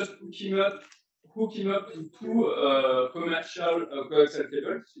 You just hook him up to two commercial coaxial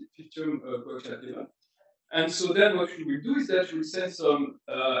cables, 50-ohm coaxial cable. And so then what you will do is that you will send some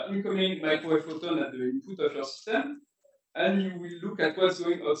incoming microwave photon at the input of your system, and you will look at what's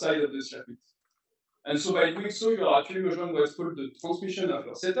going outside of the circuit. And so by doing so, you are actually measuring what's called the transmission of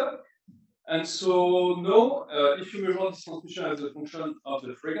your setup. And so now, if you measure this transmission as a function of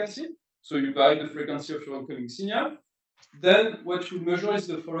the frequency, so you vary the frequency of your incoming signal, then what you measure is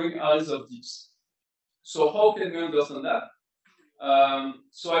the following arrays of dips. So how can we understand that?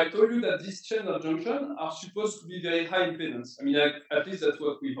 So I told you that these chains of junction are supposed to be very high impedance. I mean, at least that's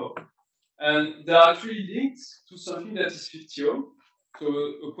what we hope. And they are actually linked to something that is 50 ohm, so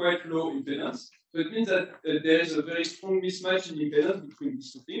a quite low impedance. So it means that there is a very strong mismatch in impedance between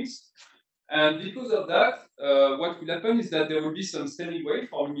these two things. And because of that, what will happen is that there will be some standing wave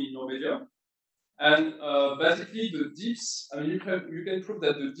forming in your medium. And basically the dips, I mean, you can prove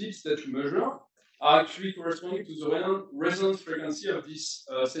that the dips that you measure are actually corresponding to the resonance frequency of these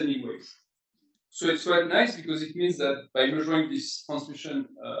standing waves. So it's quite nice because it means that by measuring this transmission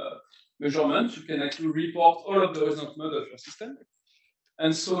measurement, you can actually report all of the resonance mode of your system.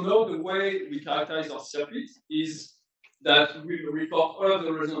 And so now the way we characterize our circuit is that we report all of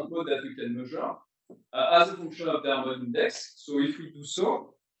the resonance mode that we can measure as a function of their mode index. So if we do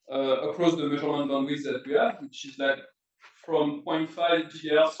so across the measurement bandwidth that we have, which is like from 0.5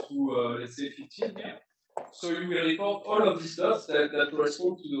 gigahertz to let's say 15 gigahertz. So you will report all of these dots that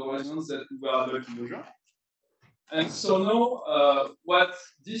correspond to the resonance that we were able to measure. And so now, what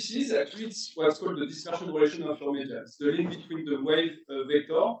this is actually, it's what's called the dispersion relation of your media. It's the link between the wave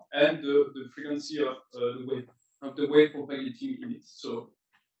vector and the frequency of the wave propagating in it. So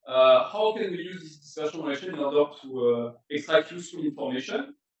how can we use this dispersion relation in order to extract useful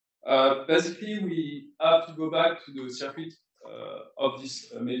information? Basically, we have to go back to the circuit of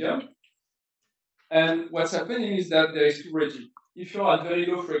this medium. And what's happening is that there is two regimes. If you're at very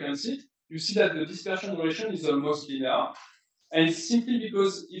low frequency, you see that the dispersion relation is almost linear. And it's simply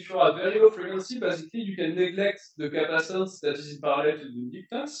because if you're at very low frequency, basically you can neglect the capacitance that is in parallel to the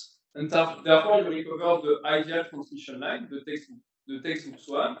inductance. And therefore, you recover the ideal transmission line, the textbook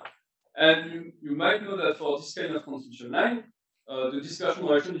one. And you might know that for this kind of transmission line, the dispersion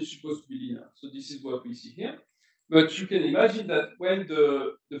relation is supposed to be linear. So this is what we see here. But you can imagine that when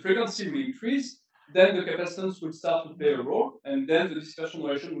the frequency will increase, then the capacitance will start to play a role, and then the dispersion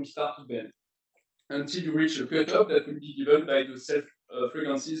relation will start to bend until you reach a cutoff that will be given by the self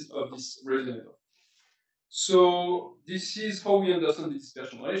frequencies of this resonator. So this is how we understand the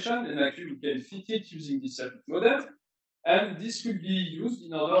dispersion relation, and actually we can fit it using this circuit model. And this could be used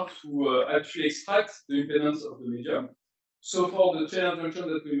in order to actually extract the impedance of the medium. So for the chain of junction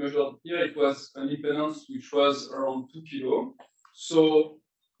that we measured here, it was an impedance which was around 2 kilo. So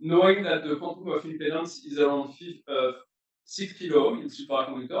knowing that the quantum of impedance is around 6 kilo in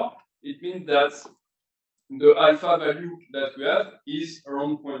superconductor, it means that the alpha value that we have is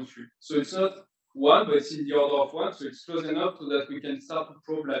around 0.3. So it's not 1, but it's in the order of 1. So it's close enough so that we can start to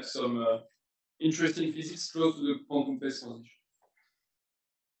probe like some interesting physics close to the quantum phase transition.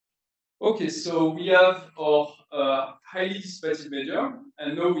 Okay, so we have our highly dissipated medium,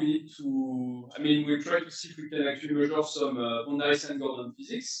 and now we need to, we try to see if we can actually measure some boundary and Gordon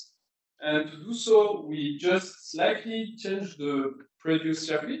physics. And to do so, we just slightly change the previous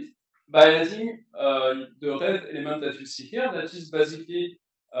circuit by adding the red element that you see here, that is basically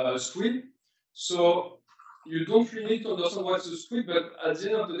squid. So you don't really need to understand what's a squid, but at the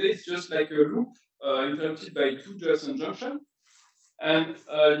end of the day, it's just like a loop interrupted by two Josephson junctions. And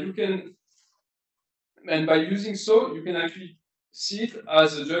by using so, you can actually see it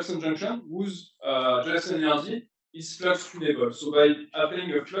as a Josephson junction whose Josephson energy is flux tunable. So by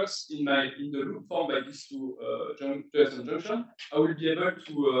applying a flux in the loop form by these two Josephson junction, I will be able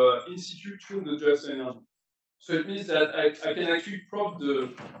to in situ tune the Josephson energy. So it means that I can actually probe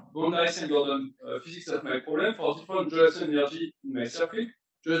the boundaries and Gordon physics of my problem for different Josephson energy in my circuit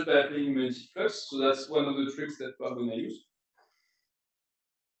just by applying multi-flux. So that's one of the tricks that we're going to use.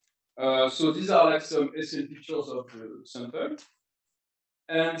 So these are like some SL pictures of the sample.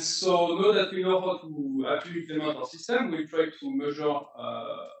 And so now that we know how to actually implement our system, we try to measure,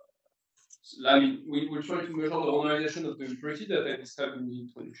 we will try to measure the normalization of the impurity that I described in the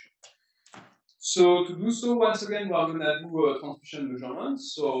introduction. So to do so, once again, we are going to do a transmission measurement.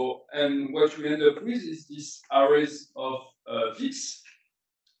 So, and what we end up with is this arrays of peaks.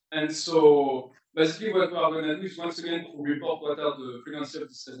 And so basically what we are going to do is once again to report what are the frequency of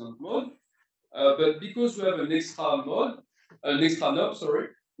this resonant mode. But because we have an extra knob, sorry,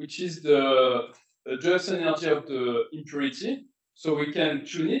 which is the Josephson energy of the impurity, so we can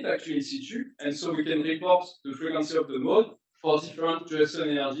tune it actually in situ, and so we can report the frequency of the mode for different Josephson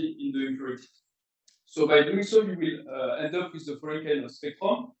energy in the impurity. So by doing so, you will end up with the following kind of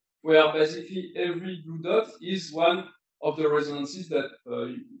spectrum, where basically every blue dot is one of the resonances that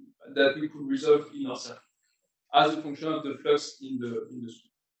that we could resolve in our circuit as a function of the flux in the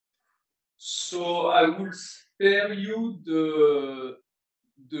stream. So I will spare you the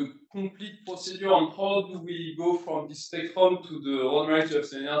complete procedure on how do we go from this spectrum to the normalized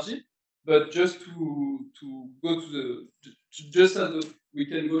Josephson energy, but just to go to the just as we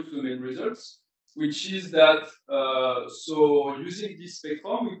can go to the main results, which is that so using this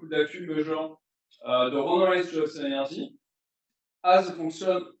spectrum we could actually measure the normalized Josephson energy as a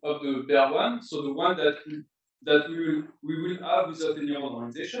function of the bare one, so the one that we will have without any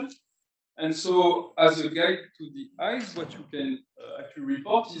normalization. And so, as a guide to the eyes, what you can actually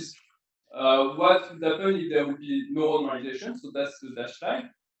report is what would happen if there would be no normalization. So that's the dashed line.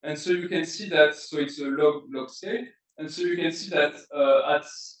 And so you can see that, so it's a log scale. And so you can see that at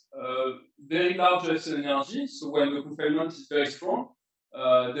very large Josephson energy, so when the confinement is very strong,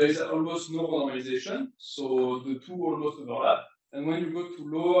 there is almost no normalization. So the two almost overlap. And when you go to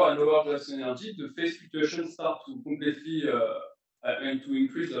lower and lower Josephson energy, the phase fluctuations start to completely and to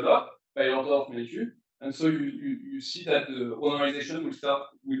increase a lot by order of magnitude, and so you see that the normalization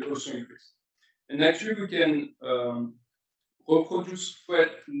will also increase. And actually, we can reproduce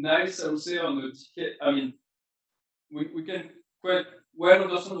quite nice, I would say, on the decay. I mean, we can quite well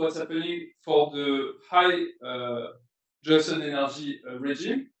understand what's happening for the high Josephson energy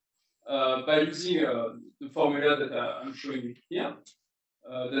regime by using the formula that I'm showing here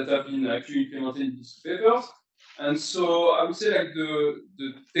that have been actually implemented in these papers. And so I would say like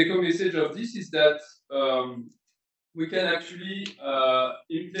the take-home message of this is that we can actually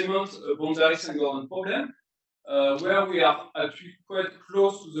implement a boundaries and Gordon problem where we are actually quite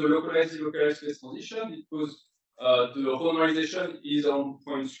close to the localized phase transition because the normalization is on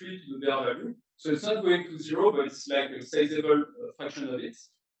 0.3 to the bare value. So it's not going to 0, but it's like a sizable fraction of it.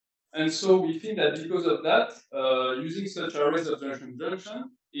 And so we think that because of that, using such arrays of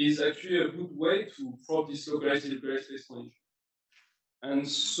junction is actually a good way to probe this localized phase transition. And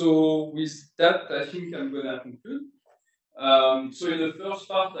so with that, I think I'm going to conclude. So in the first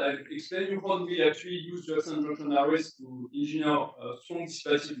part, I explained you how we actually use Josephson junction arrays to engineer a strong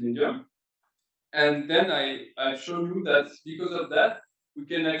dissipative medium. And then I've shown you that because of that, we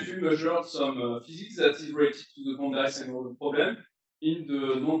can actually measure some physics that is related to the boundaries and Gordon problem in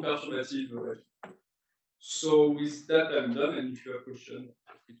the non-perturbative way. So with that, I'm done. And if you have questions,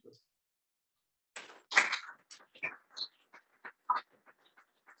 please.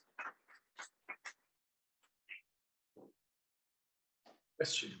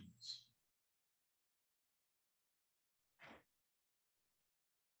 Questions?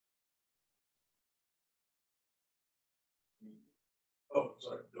 Oh,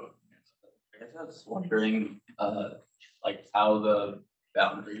 sorry. Go ahead. I guess I was wondering, like how the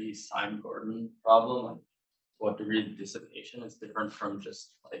boundary sign Gordon problem, like what degree of dissipation is different from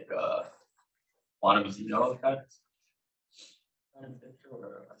just like quantum zero effect. Or a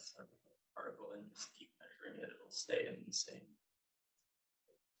particle and just keep measuring it, it'll stay in the same.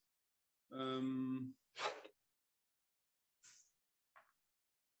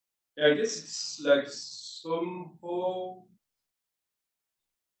 Yeah, I guess it's like somehow.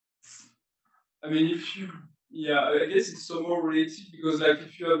 I mean, if you, yeah, I guess it's somehow related because, like,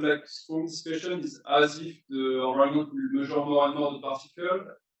 if you have like strong dissipation, it's as if the environment will measure more and more the particle.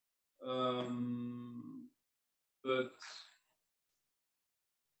 But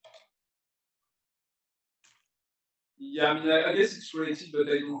yeah, I mean, I guess it's related, but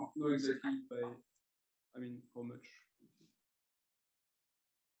I don't know exactly if I. I mean, how much?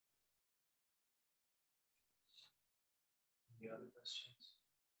 Any other questions?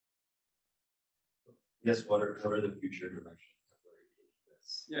 Yes, what are the future directions of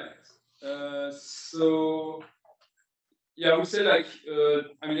this? Yeah. So yeah, I would say like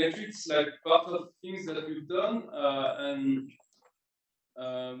I mean, actually, it's like part of things that we've done, and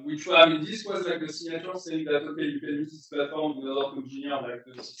we try. I mean, this was like a signature saying that okay, you can use this platform in order to engineer like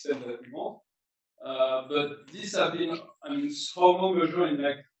the system that we want. But these have been, I mean, somehow measured in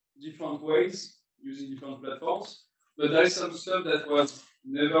like different ways using different platforms. But there is some stuff that was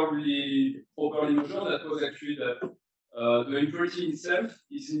never really properly measured. That was actually that the impurity itself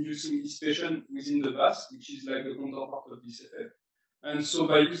is inducing dissipation within the bus, which is like the counterpart of this effect. And so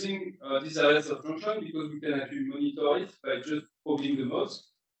by using these areas of junction, because we can actually monitor it by just probing the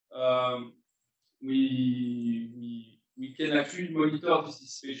modes, we can actually monitor this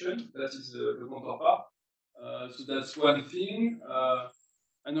dissipation. That is the counterpart. So that's one thing.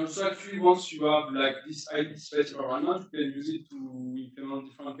 And also, actually, once you have like this highly dissipated environment, you can use it to implement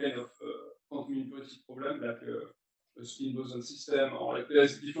different kind of quantum impurity problem, like a spin boson system, or like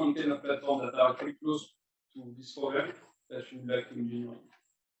there's different kind of platforms that are actually close to this problem that you would like to engineer.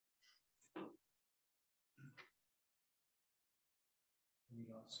 Any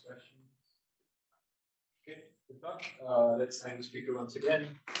last questions? Okay, good luck. Let's thank the speaker once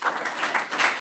again.